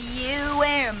for you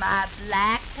wear my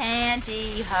black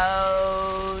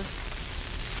pantyhose.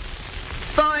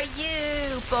 For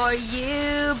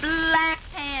you, black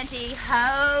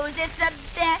pantyhose, it's the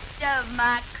best of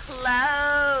my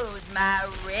clothes, my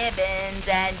ribbons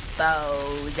and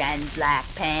bows and black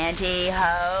pantyhose.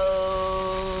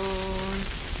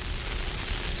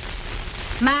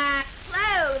 My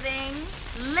clothing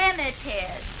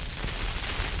limited,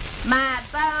 my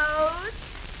bows,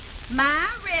 my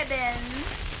ribbons,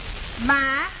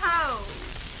 my hose.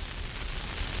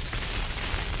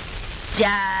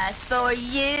 Just for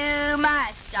you,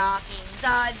 my stockings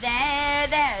are there,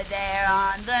 they're there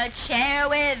on the chair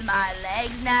with my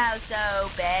legs now so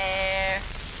bare.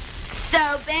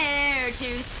 So bare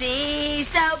to see,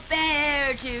 so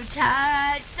bare to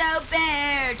touch, so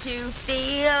bare to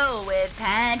feel with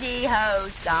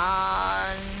pantyhose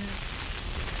gone.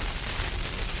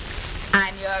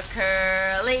 I'm your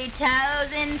curly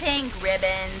toes in pink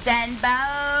ribbons and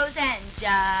bows, and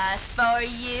just for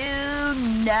you,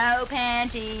 no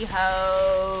pantyhose.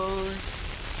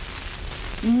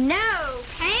 No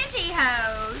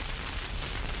pantyhose.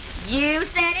 You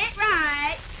said it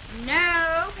right.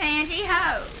 No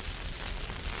pantyhose.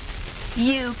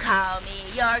 You call me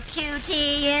your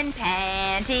cutie in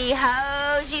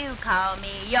pantyhose. You call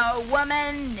me your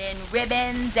woman in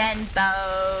ribbons and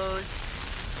bows.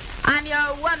 I'm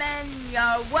your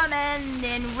woman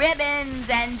in ribbons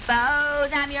and bows.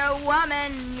 I'm your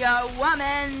woman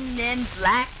in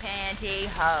black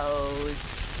pantyhose.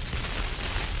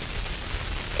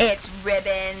 It's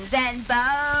ribbons and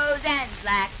bows and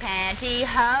black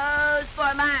pantyhose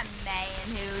for my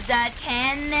man who's a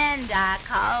 10, and I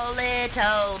call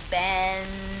Little Ben.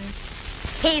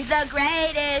 He's the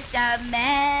greatest of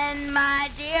men,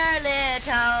 my dear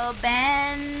Little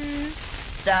Ben.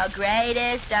 The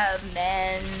greatest of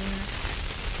men.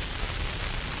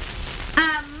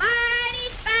 A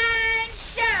mighty fine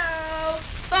show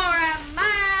for a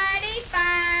mighty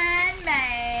fine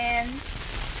man.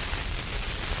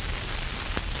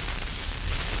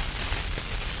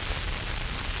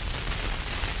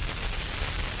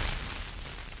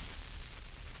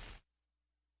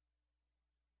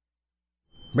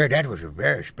 Well, that was a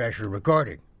very special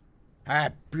recording.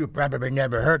 You probably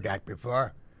never heard that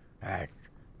before.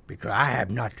 Because I have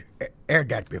not aired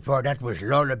that before. That was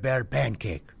Lola Belle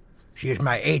Pancake. She is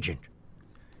my agent.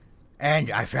 And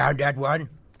I found that one.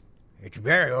 It's a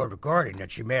very old recording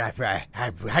that she made. I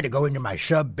had to go into my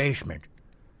sub-basement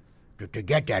to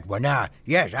get that one. Now,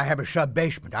 yes, I have a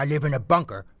sub-basement. I live in a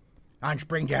bunker on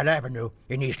Springdale Avenue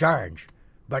in East Orange.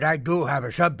 But I do have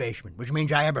a sub-basement, which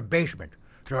means I have a basement.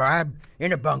 So I'm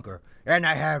in a bunker, and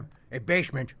I have a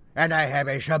basement, and I have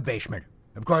a sub-basement.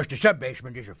 Of course, the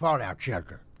sub-basement is a fallout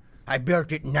shelter. I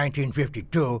built it in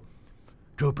 1952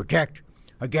 to protect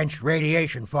against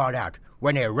radiation fallout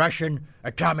when a Russian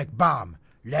atomic bomb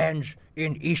lands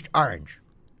in East Orange.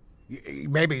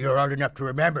 Maybe you're old enough to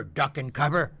remember duck and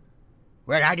cover.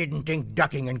 Well, I didn't think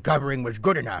ducking and covering was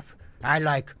good enough. I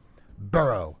like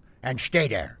burrow and stay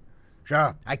there.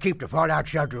 So I keep the fallout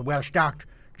shelter well stocked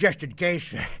just in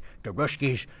case the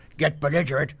Ruskies get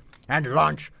belligerent and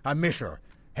launch a missile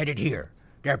headed here.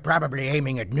 They're probably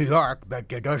aiming at New York, but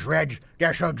those Reds,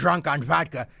 they're so drunk on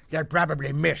vodka, they'll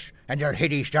probably miss, and they'll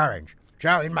hit East Orange.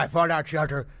 So in my fallout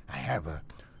shelter, I have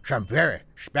some very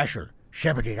special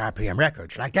 17 RPM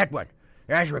records, like that one,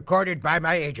 as recorded by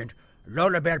my agent,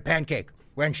 Lola Belle Pancake,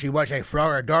 when she was a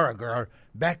Floridora girl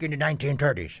back in the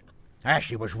 1930s.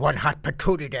 She was one hot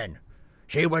patootie then.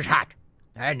 She was hot,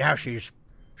 and now she's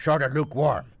sort of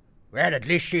lukewarm. Well, at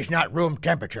least she's not room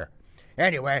temperature.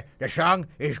 Anyway, the song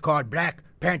is called Black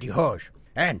Pantyhose,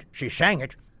 and she sang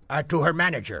it to her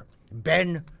manager,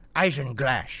 Ben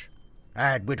Isinglass,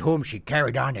 with whom she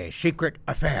carried on a secret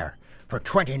affair for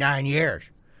 29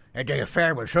 years. And the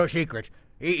affair was so secret,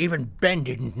 even Ben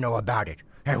didn't know about it.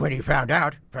 And when he found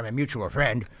out from a mutual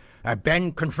friend,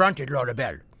 Ben confronted Lola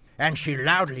Belle, and she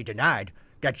loudly denied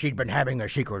that she'd been having a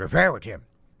secret affair with him.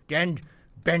 Then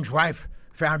Ben's wife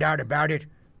found out about it,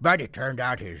 but it turned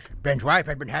out Ben's wife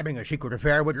had been having a secret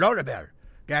affair with Lola Belle.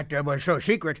 That was so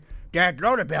secret that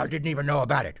Lola Belle didn't even know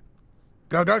about it.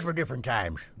 So those were different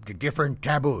times, different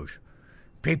taboos.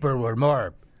 People were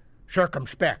more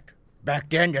circumspect back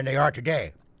then than they are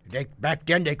today. Back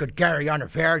then they could carry on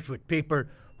affairs with people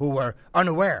who were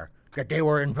unaware that they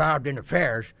were involved in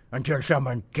affairs until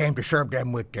someone came to serve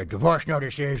them with divorce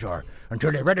notices or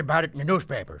until they read about it in the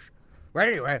newspapers. Well,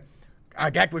 anyway,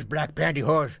 that was Black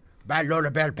Pantyhose by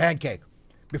Lola Bell Pancake.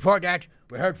 Before that,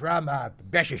 we heard from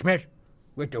Bessie Smith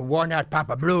with the Worn Out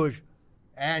Papa Blues,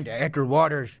 and Ethel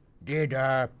Waters did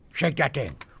Shake That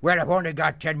Thing. Well, I've only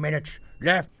got 10 minutes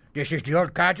left. This is the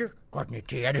old codger, Courtney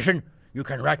T. Edison. You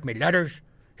can write me letters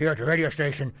here at the radio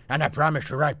station, and I promise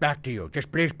to write back to you.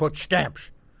 Just please put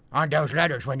stamps on those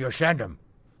letters when you send them.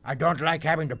 I don't like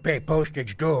having to pay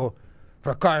postage due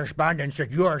for correspondence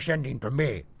that you're sending to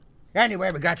me.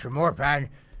 Anyway, we got some more fun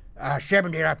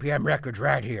 70 RPM records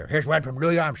right here. Here's one from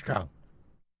Louis Armstrong.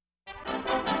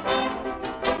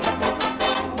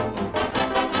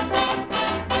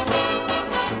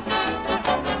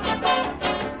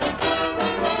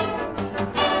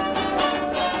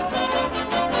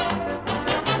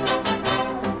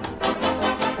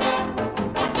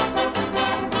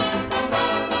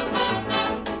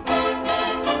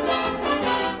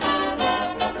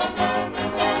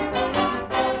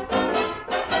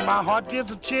 My heart gives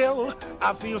a chill,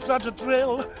 I feel such a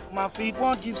thrill. My feet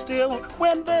won't keep still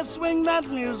when they swing that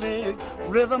music.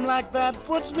 Rhythm like that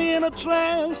puts me in a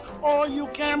trance. Or you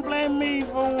can't blame me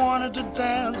for wanting to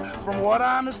dance. From what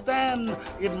I understand,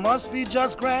 it must be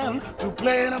just grand to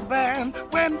play in a band.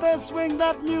 When they swing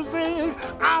that music,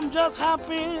 I'm just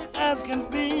happy as can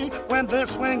be. When they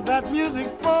swing that music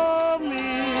for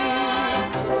me.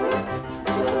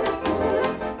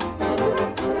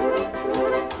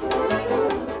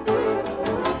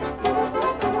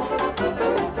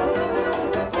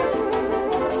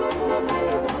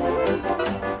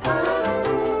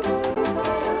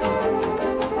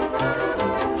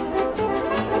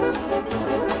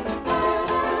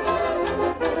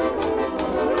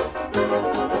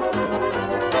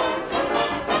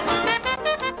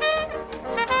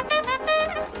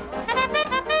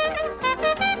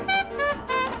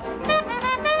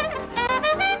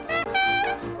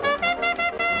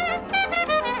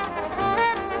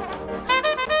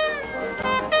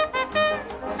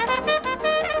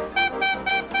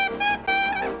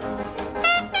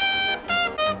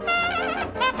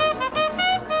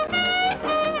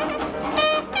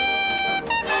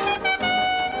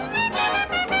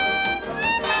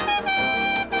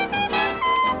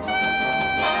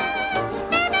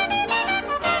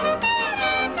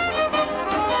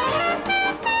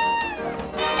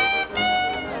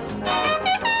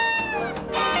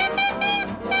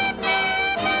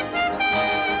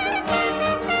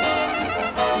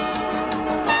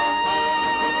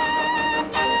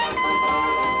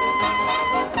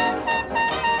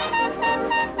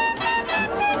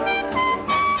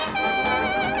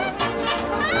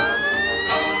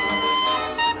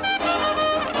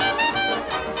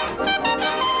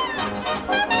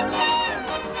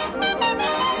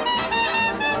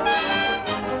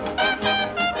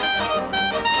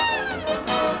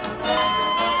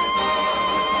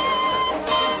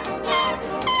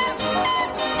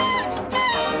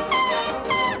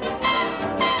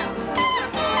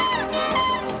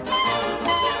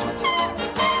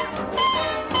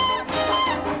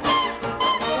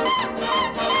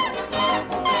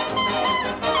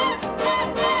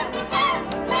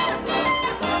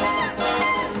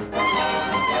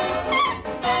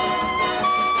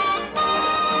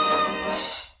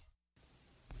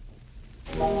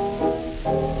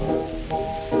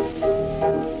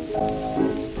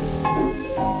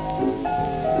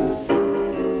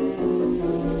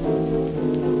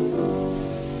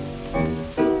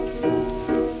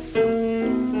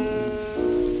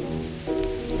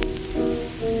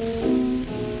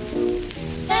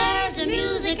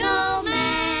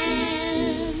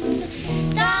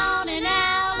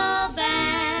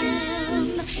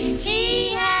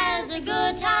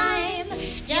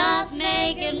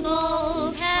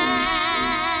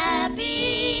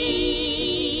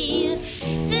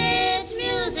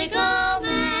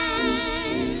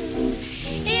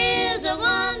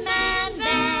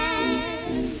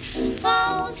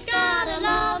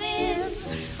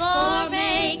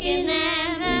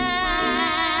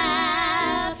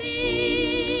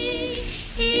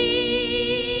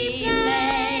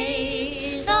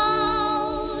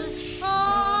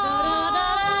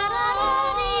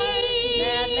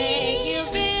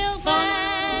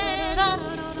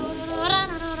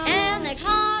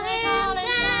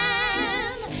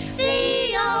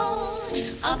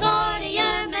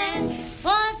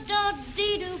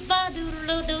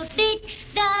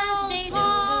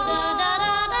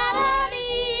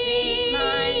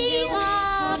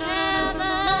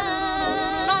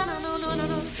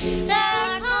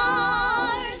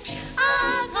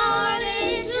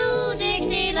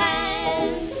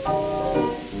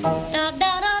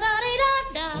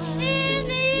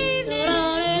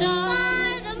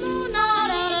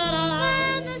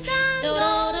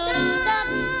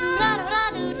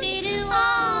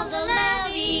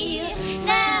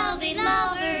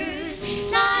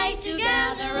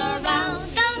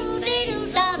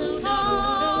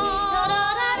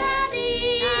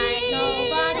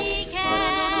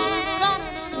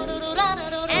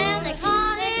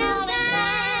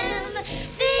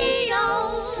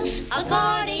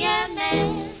 accordion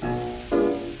man.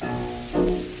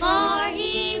 For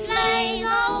he plays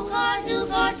old chord, new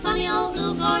chord, funny old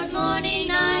blue chord, morning,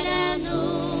 night, and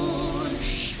noon.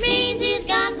 Means he's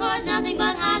got chords, nothing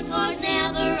but hot chords,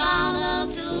 never out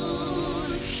of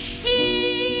tune.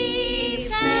 He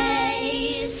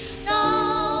plays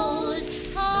those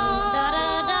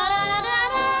chords.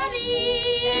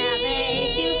 Yeah,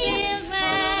 make you feel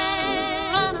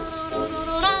grand.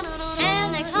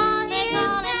 And they call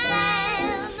him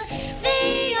the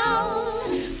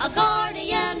old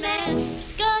accordion man.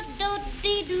 Good do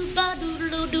dee doo ba doo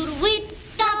doo doo wee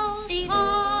da dee doo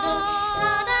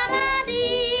da da da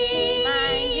dee.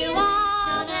 Mind you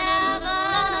all heaven.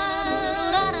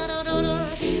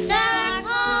 That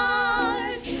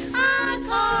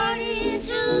accordion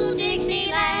to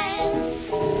Dixieland.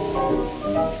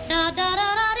 Da da da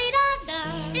da dee da da.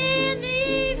 In the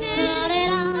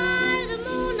evening, by the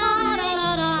moonlight,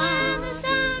 when the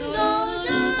sun goes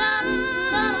down,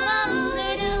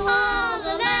 all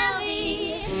the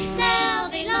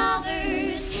lovey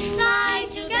lovers lie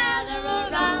together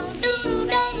around. Doo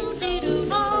da doo dee doo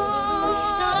da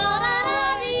da da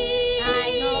da dee.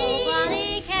 Like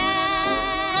nobody can.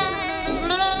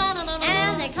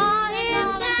 And they call him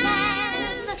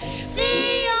Sam, the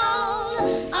old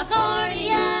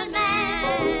accordion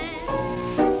man.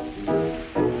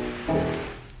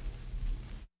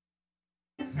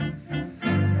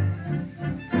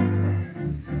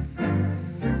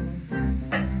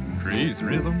 Praise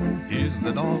rhythm is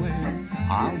the doorway.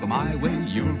 I'll go my way,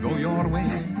 you'll go your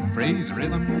way. Praise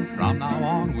rhythm, from now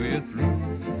on we're through.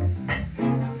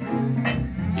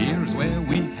 Here's where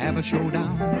we have a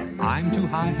showdown. I'm too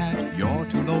high hat, you're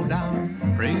too low down.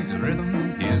 Praise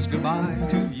rhythm, here's goodbye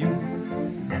to you.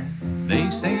 They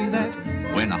say that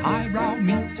when a highbrow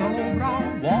meets a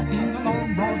lowbrow walking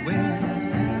along Broadway,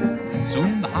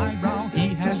 soon the highbrow,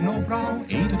 he has no brow,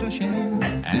 ain't it a shame?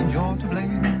 And you're to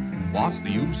blame. What's the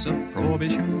use of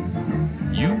prohibition?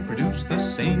 You produce the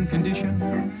same condition.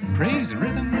 Praise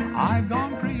rhythm, I've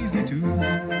gone crazy too.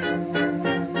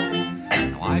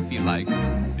 Now I feel like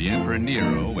the Emperor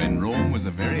Nero when Rome was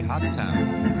a very hot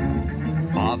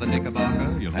town. Father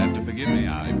Knickerbocker, you'll have to forgive me,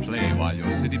 I play while your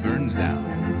city burns down.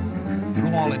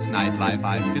 Through all its nightlife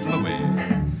I fiddle away.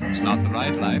 It's not the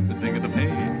right life to think of the pay.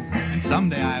 And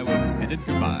someday I will bid it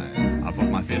goodbye. I'll put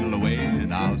my fiddle away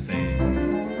and I'll say,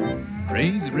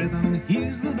 praise rhythm,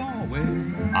 here's the doorway.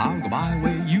 I'll go my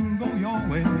way, you'll go your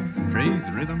way. Praise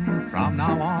rhythm, from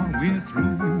now on we're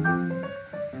through.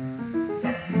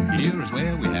 Here's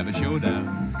where we have a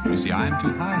showdown. You see, I'm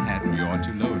too high hat and you're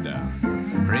too low down.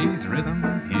 Praise rhythm,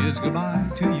 here's goodbye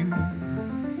to you.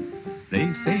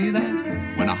 They say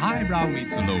that when a highbrow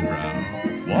meets a lowbrow,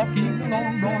 walking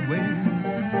along Broadway,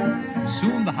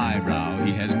 soon the highbrow,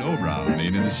 he has no brow,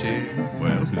 ain't in the shade.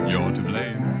 Well, you're to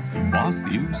blame. What's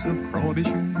the use of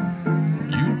prohibition?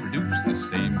 You produce the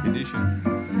same condition.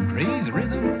 Praise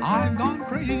rhythm, I've gone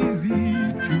crazy too.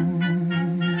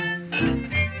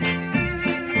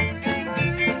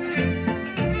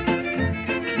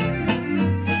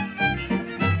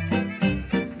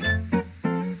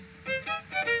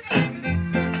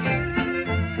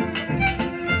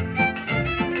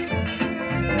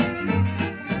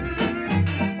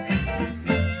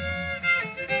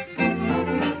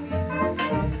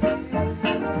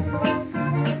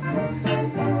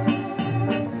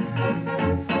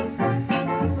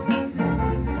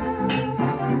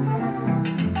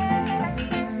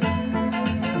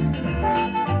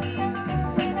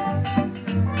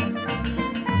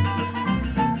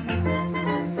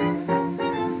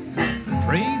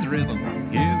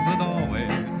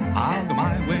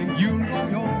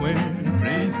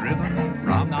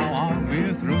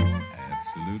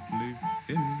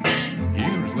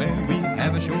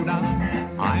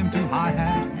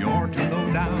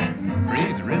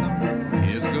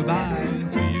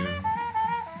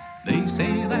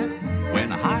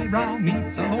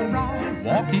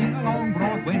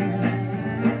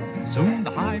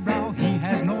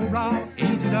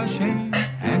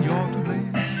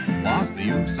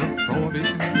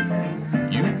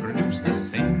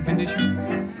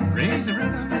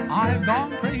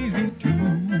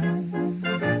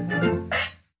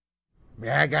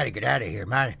 I gotta get out of here.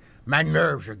 My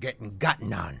nerves are getting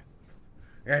gotten on.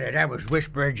 Yeah, that was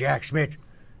Whisperer Jack Smith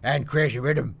and Crazy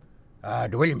Rhythm.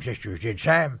 The Williams sisters did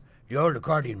Sam, the old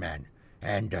accordion man,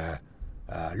 and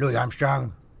Louis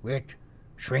Armstrong with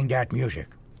Swing That Music.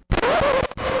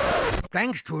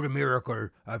 Thanks to the miracle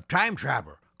of time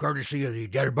travel, courtesy of the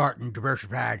Del Barton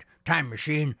Diversified Time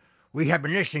Machine, we have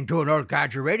been listening to an Old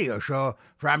Codger radio show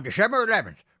from December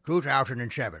 11th,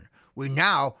 2007. We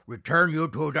now return you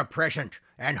to the present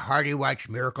and Hardy White's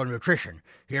Miracle Nutrition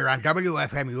here on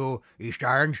WFMU East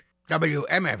Orange,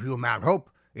 WMFU Mount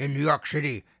Hope in New York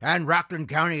City, and Rockland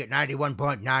County at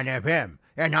 91.9 FM,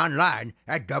 and online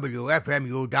at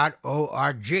WFMU.org.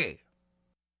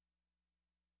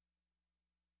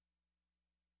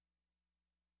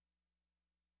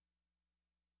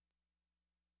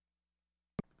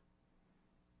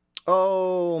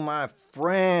 Oh, my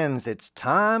friends, it's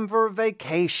time for a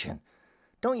vacation.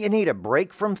 Don't you need a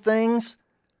break from things?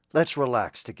 Let's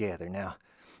relax together. Now,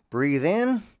 breathe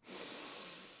in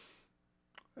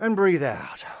and breathe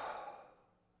out.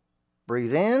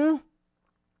 Breathe in.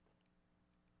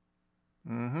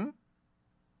 No,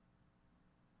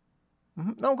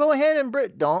 go ahead and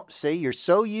breathe. Don't. See, you're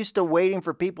so used to waiting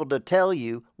for people to tell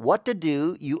you what to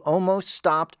do, you almost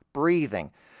stopped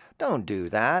breathing. Don't do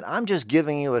that. I'm just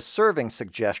giving you a serving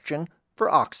suggestion for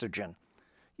oxygen.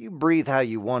 You breathe how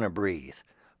you want to breathe.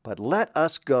 But let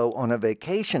us go on a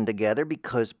vacation together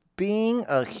because being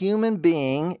a human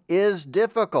being is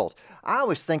difficult. I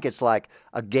always think it's like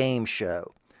a game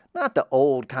show. Not the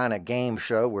old kind of game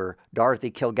show where Dorothy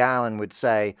Kilgallen would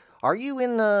say, "Are you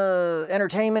in the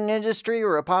entertainment industry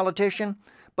or a politician?"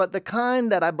 But the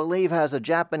kind that I believe has a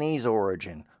Japanese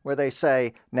origin, where they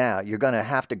say, "Now, you're going to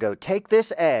have to go take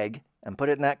this egg and put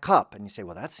it in that cup." And you say,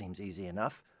 "Well, that seems easy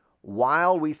enough."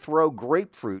 "While we throw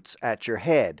grapefruits at your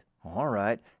head." All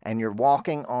right. And you're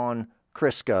walking on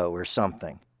Crisco or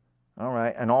something. All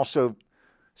right. And also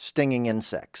stinging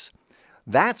insects.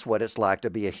 That's what it's like to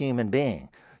be a human being.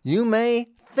 You may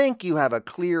think you have a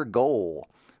clear goal,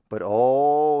 but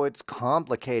it's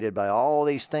complicated by all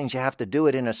these things. You have to do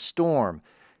it in a storm.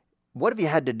 What if you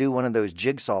had to do one of those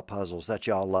jigsaw puzzles that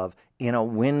y'all love in a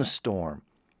windstorm?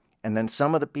 And then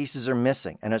some of the pieces are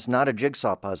missing, and it's not a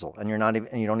jigsaw puzzle, and you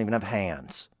don't even have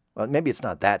hands. Well, maybe it's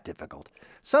not that difficult.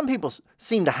 Some people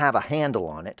seem to have a handle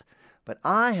on it, but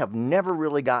I have never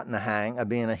really gotten the hang of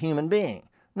being a human being.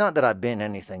 Not that I've been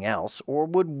anything else, or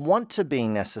would want to be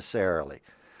necessarily.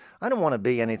 I don't want to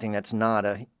be anything that's not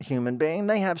a human being.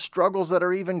 They have struggles that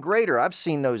are even greater. I've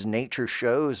seen those nature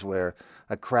shows where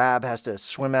a crab has to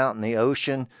swim out in the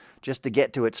ocean just to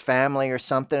get to its family or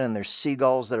something, and there's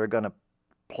seagulls that are going to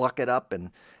pluck it up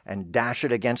and dash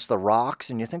it against the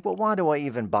rocks, and you think, well, why do I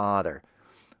even bother?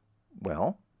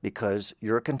 Well, because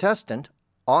you're a contestant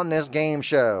on this game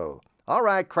show. All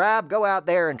right, crab, go out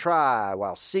there and try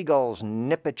while seagulls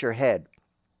nip at your head.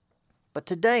 But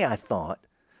today I thought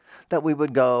that we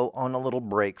would go on a little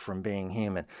break from being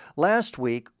human. Last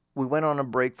week, we went on a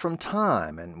break from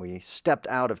time, and we stepped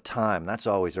out of time. That's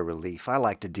always a relief. I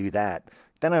like to do that.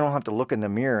 Then I don't have to look in the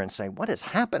mirror and say, what is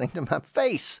happening to my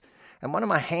face? And why do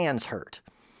my hands hurt?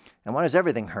 And why does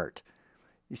everything hurt?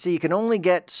 You see, you can only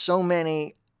get so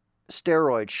many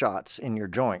steroid shots in your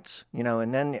joints,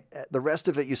 and then the rest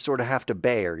of it you sort of have to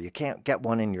bear. You can't get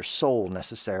one in your soul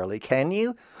necessarily, can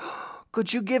you?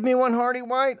 Could you give me one, Hardy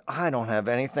White? I don't have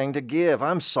anything to give.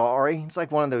 I'm sorry. It's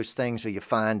like one of those things where you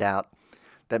find out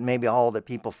that maybe all the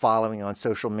people following you on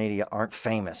social media aren't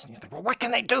famous. And you think, well, what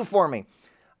can they do for me?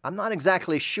 I'm not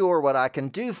exactly sure what I can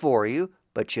do for you,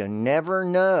 but you never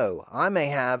know. I may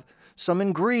have some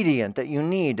ingredient that you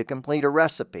need to complete a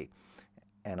recipe,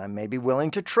 and I may be willing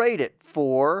to trade it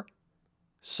for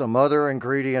some other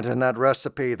ingredient in that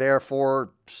recipe,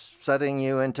 therefore setting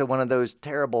you into one of those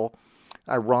terrible,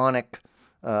 ironic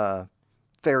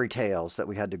fairy tales that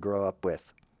we had to grow up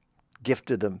with.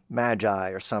 Gift of the Magi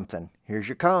or something. Here's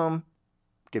your comb.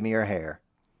 Give me your hair.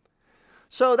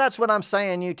 So that's what I'm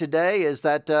saying to you today is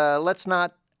that let's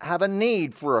not have a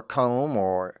need for a comb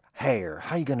or hair.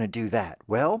 How are you going to do that?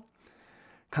 Well,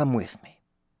 come with me.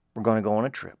 We're going to go on a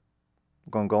trip.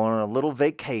 We're going to go on a little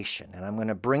vacation, and I'm going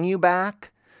to bring you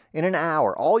back in an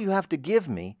hour. All you have to give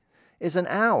me is an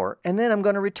hour, and then I'm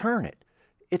going to return it.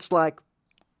 It's like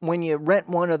when you rent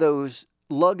one of those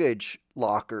luggage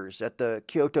lockers at the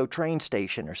Kyoto train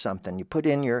station or something. You put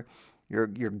in your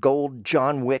gold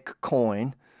John Wick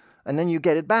coin, and then you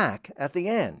get it back at the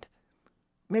end.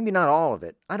 Maybe not all of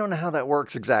it. I don't know how that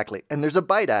works exactly. And there's a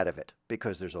bite out of it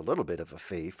because there's a little bit of a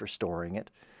fee for storing it.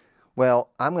 Well,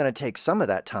 I'm going to take some of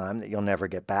that time that you'll never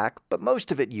get back, but most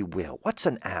of it you will. What's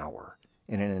an hour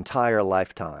in an entire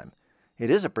lifetime? It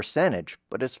is a percentage,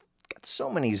 but it's got so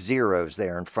many zeros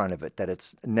there in front of it that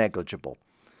it's negligible.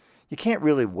 You can't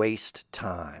really waste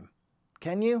time.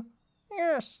 Can you?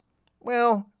 Yes.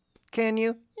 Well, can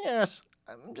you? Yes.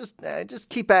 Just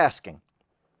keep asking.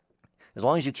 As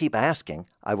long as you keep asking,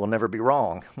 I will never be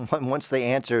wrong. Once the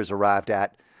answer is arrived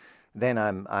at, then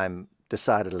I'm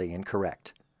decidedly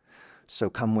incorrect. So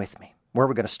come with me. Where are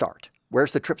we going to start?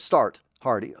 Where's the trip start,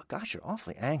 Hardy? Oh, gosh, you're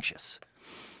awfully anxious.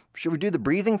 Should we do the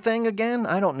breathing thing again?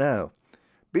 I don't know.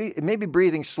 Maybe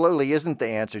breathing slowly isn't the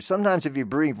answer. Sometimes if you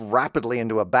breathe rapidly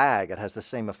into a bag, it has the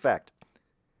same effect.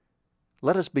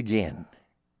 Let us begin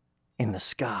in the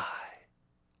sky.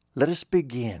 Let us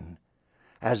begin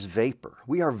as vapor.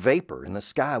 We are vapor in the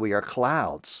sky. We are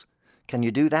clouds. Can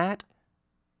you do that?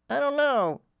 I don't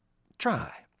know.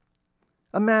 Try.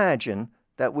 Imagine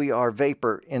that we are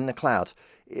vapor in the clouds.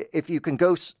 If you can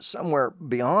go somewhere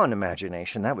beyond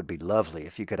imagination, that would be lovely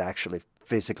if you could actually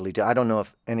physically do. I don't know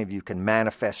if any of you can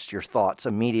manifest your thoughts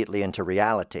immediately into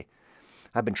reality.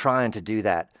 I've been trying to do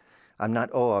that. I've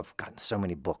gotten so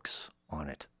many books on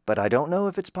it, but I don't know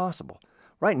if it's possible.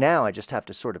 Right now, I just have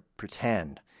to sort of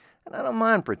pretend, and I don't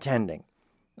mind pretending.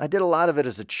 I did a lot of it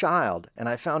as a child, and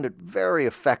I found it very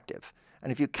effective.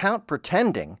 And if you count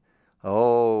pretending,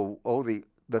 the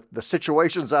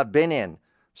situations I've been in,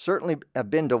 certainly I've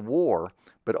been to war,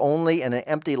 but only in an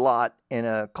empty lot in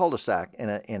a cul-de-sac in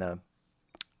a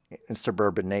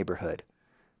suburban neighborhood.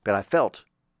 But I felt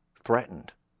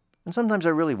threatened. And sometimes I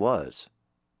really was,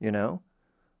 you know.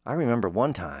 I remember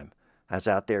one time I was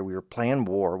out there, we were playing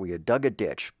war. We had dug a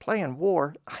ditch. Playing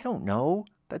war? I don't know.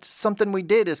 That's something we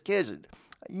did as kids.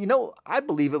 You know, I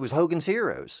believe it was Hogan's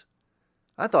Heroes.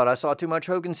 I thought I saw too much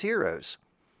Hogan's Heroes.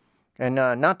 And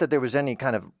not that there was any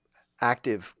kind of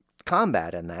active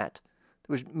combat in that.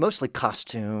 It was mostly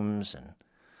costumes and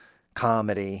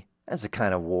comedy. That's the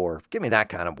kind of war. Give me that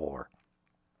kind of war.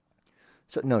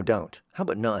 So, no, don't. How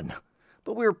about none?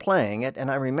 But we were playing it,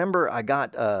 and I remember I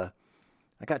got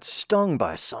stung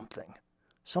by something.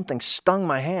 Something stung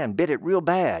my hand, bit it real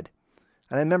bad.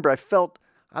 And I remember I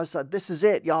was like, this is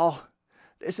it, y'all.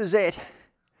 This is it.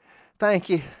 Thank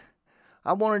you.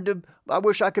 I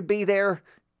wish I could be there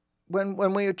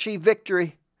when we achieve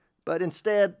victory. But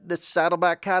instead, this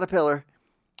saddleback caterpillar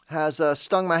has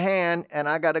stung my hand, and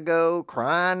I got to go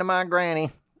crying to my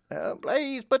granny.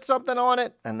 Please put something on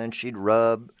it. And then she'd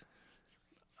rub,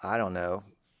 I don't know,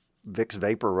 Vicks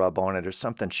Vapor Rub on it or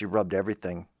something. She rubbed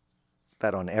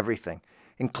that on everything,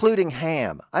 including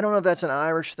ham. I don't know if that's an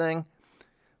Irish thing,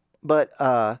 but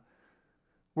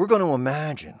we're going to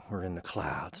imagine we're in the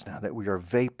clouds now, that we are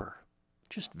vapor,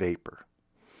 just vapor.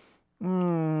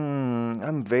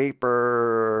 I'm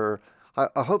vapor.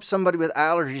 I hope somebody with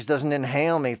allergies doesn't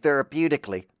inhale me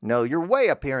therapeutically. No, you're way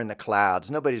up here in the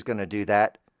clouds. Nobody's going to do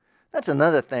that. That's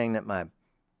another thing that my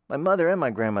mother and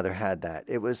my grandmother had that.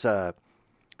 It was a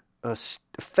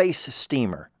face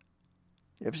steamer.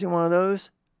 You ever seen one of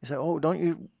those? You say, oh, don't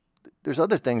you? There's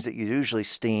other things that you usually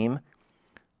steam,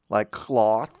 like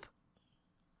cloth.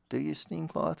 Do you steam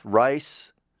cloth?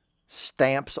 Rice,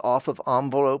 stamps off of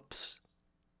envelopes.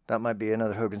 That might be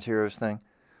another Hogan's Heroes thing.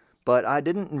 But I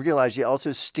didn't realize you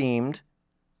also steamed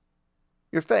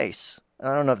your face. And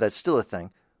I don't know if that's still a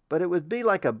thing. But it would be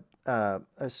like a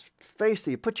face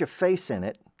that you put your face in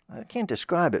it. I can't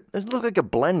describe it. It looked like a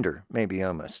blender, maybe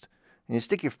almost. And you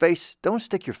stick your face, don't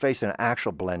stick your face in an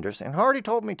actual blender. And Hardy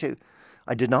told me to.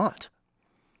 I did not.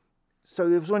 So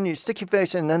it was when you stick your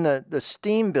face in, and then the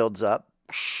steam builds up.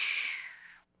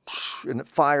 And it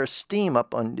fires steam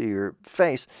up under your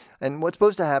face. And what's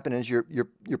supposed to happen is your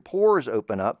pores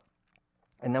open up.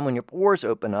 And then when your pores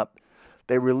open up,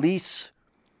 they release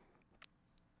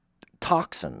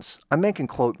toxins. I'm making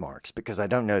quote marks because I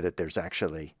don't know that there's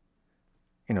actually,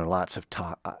 lots of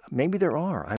maybe there are.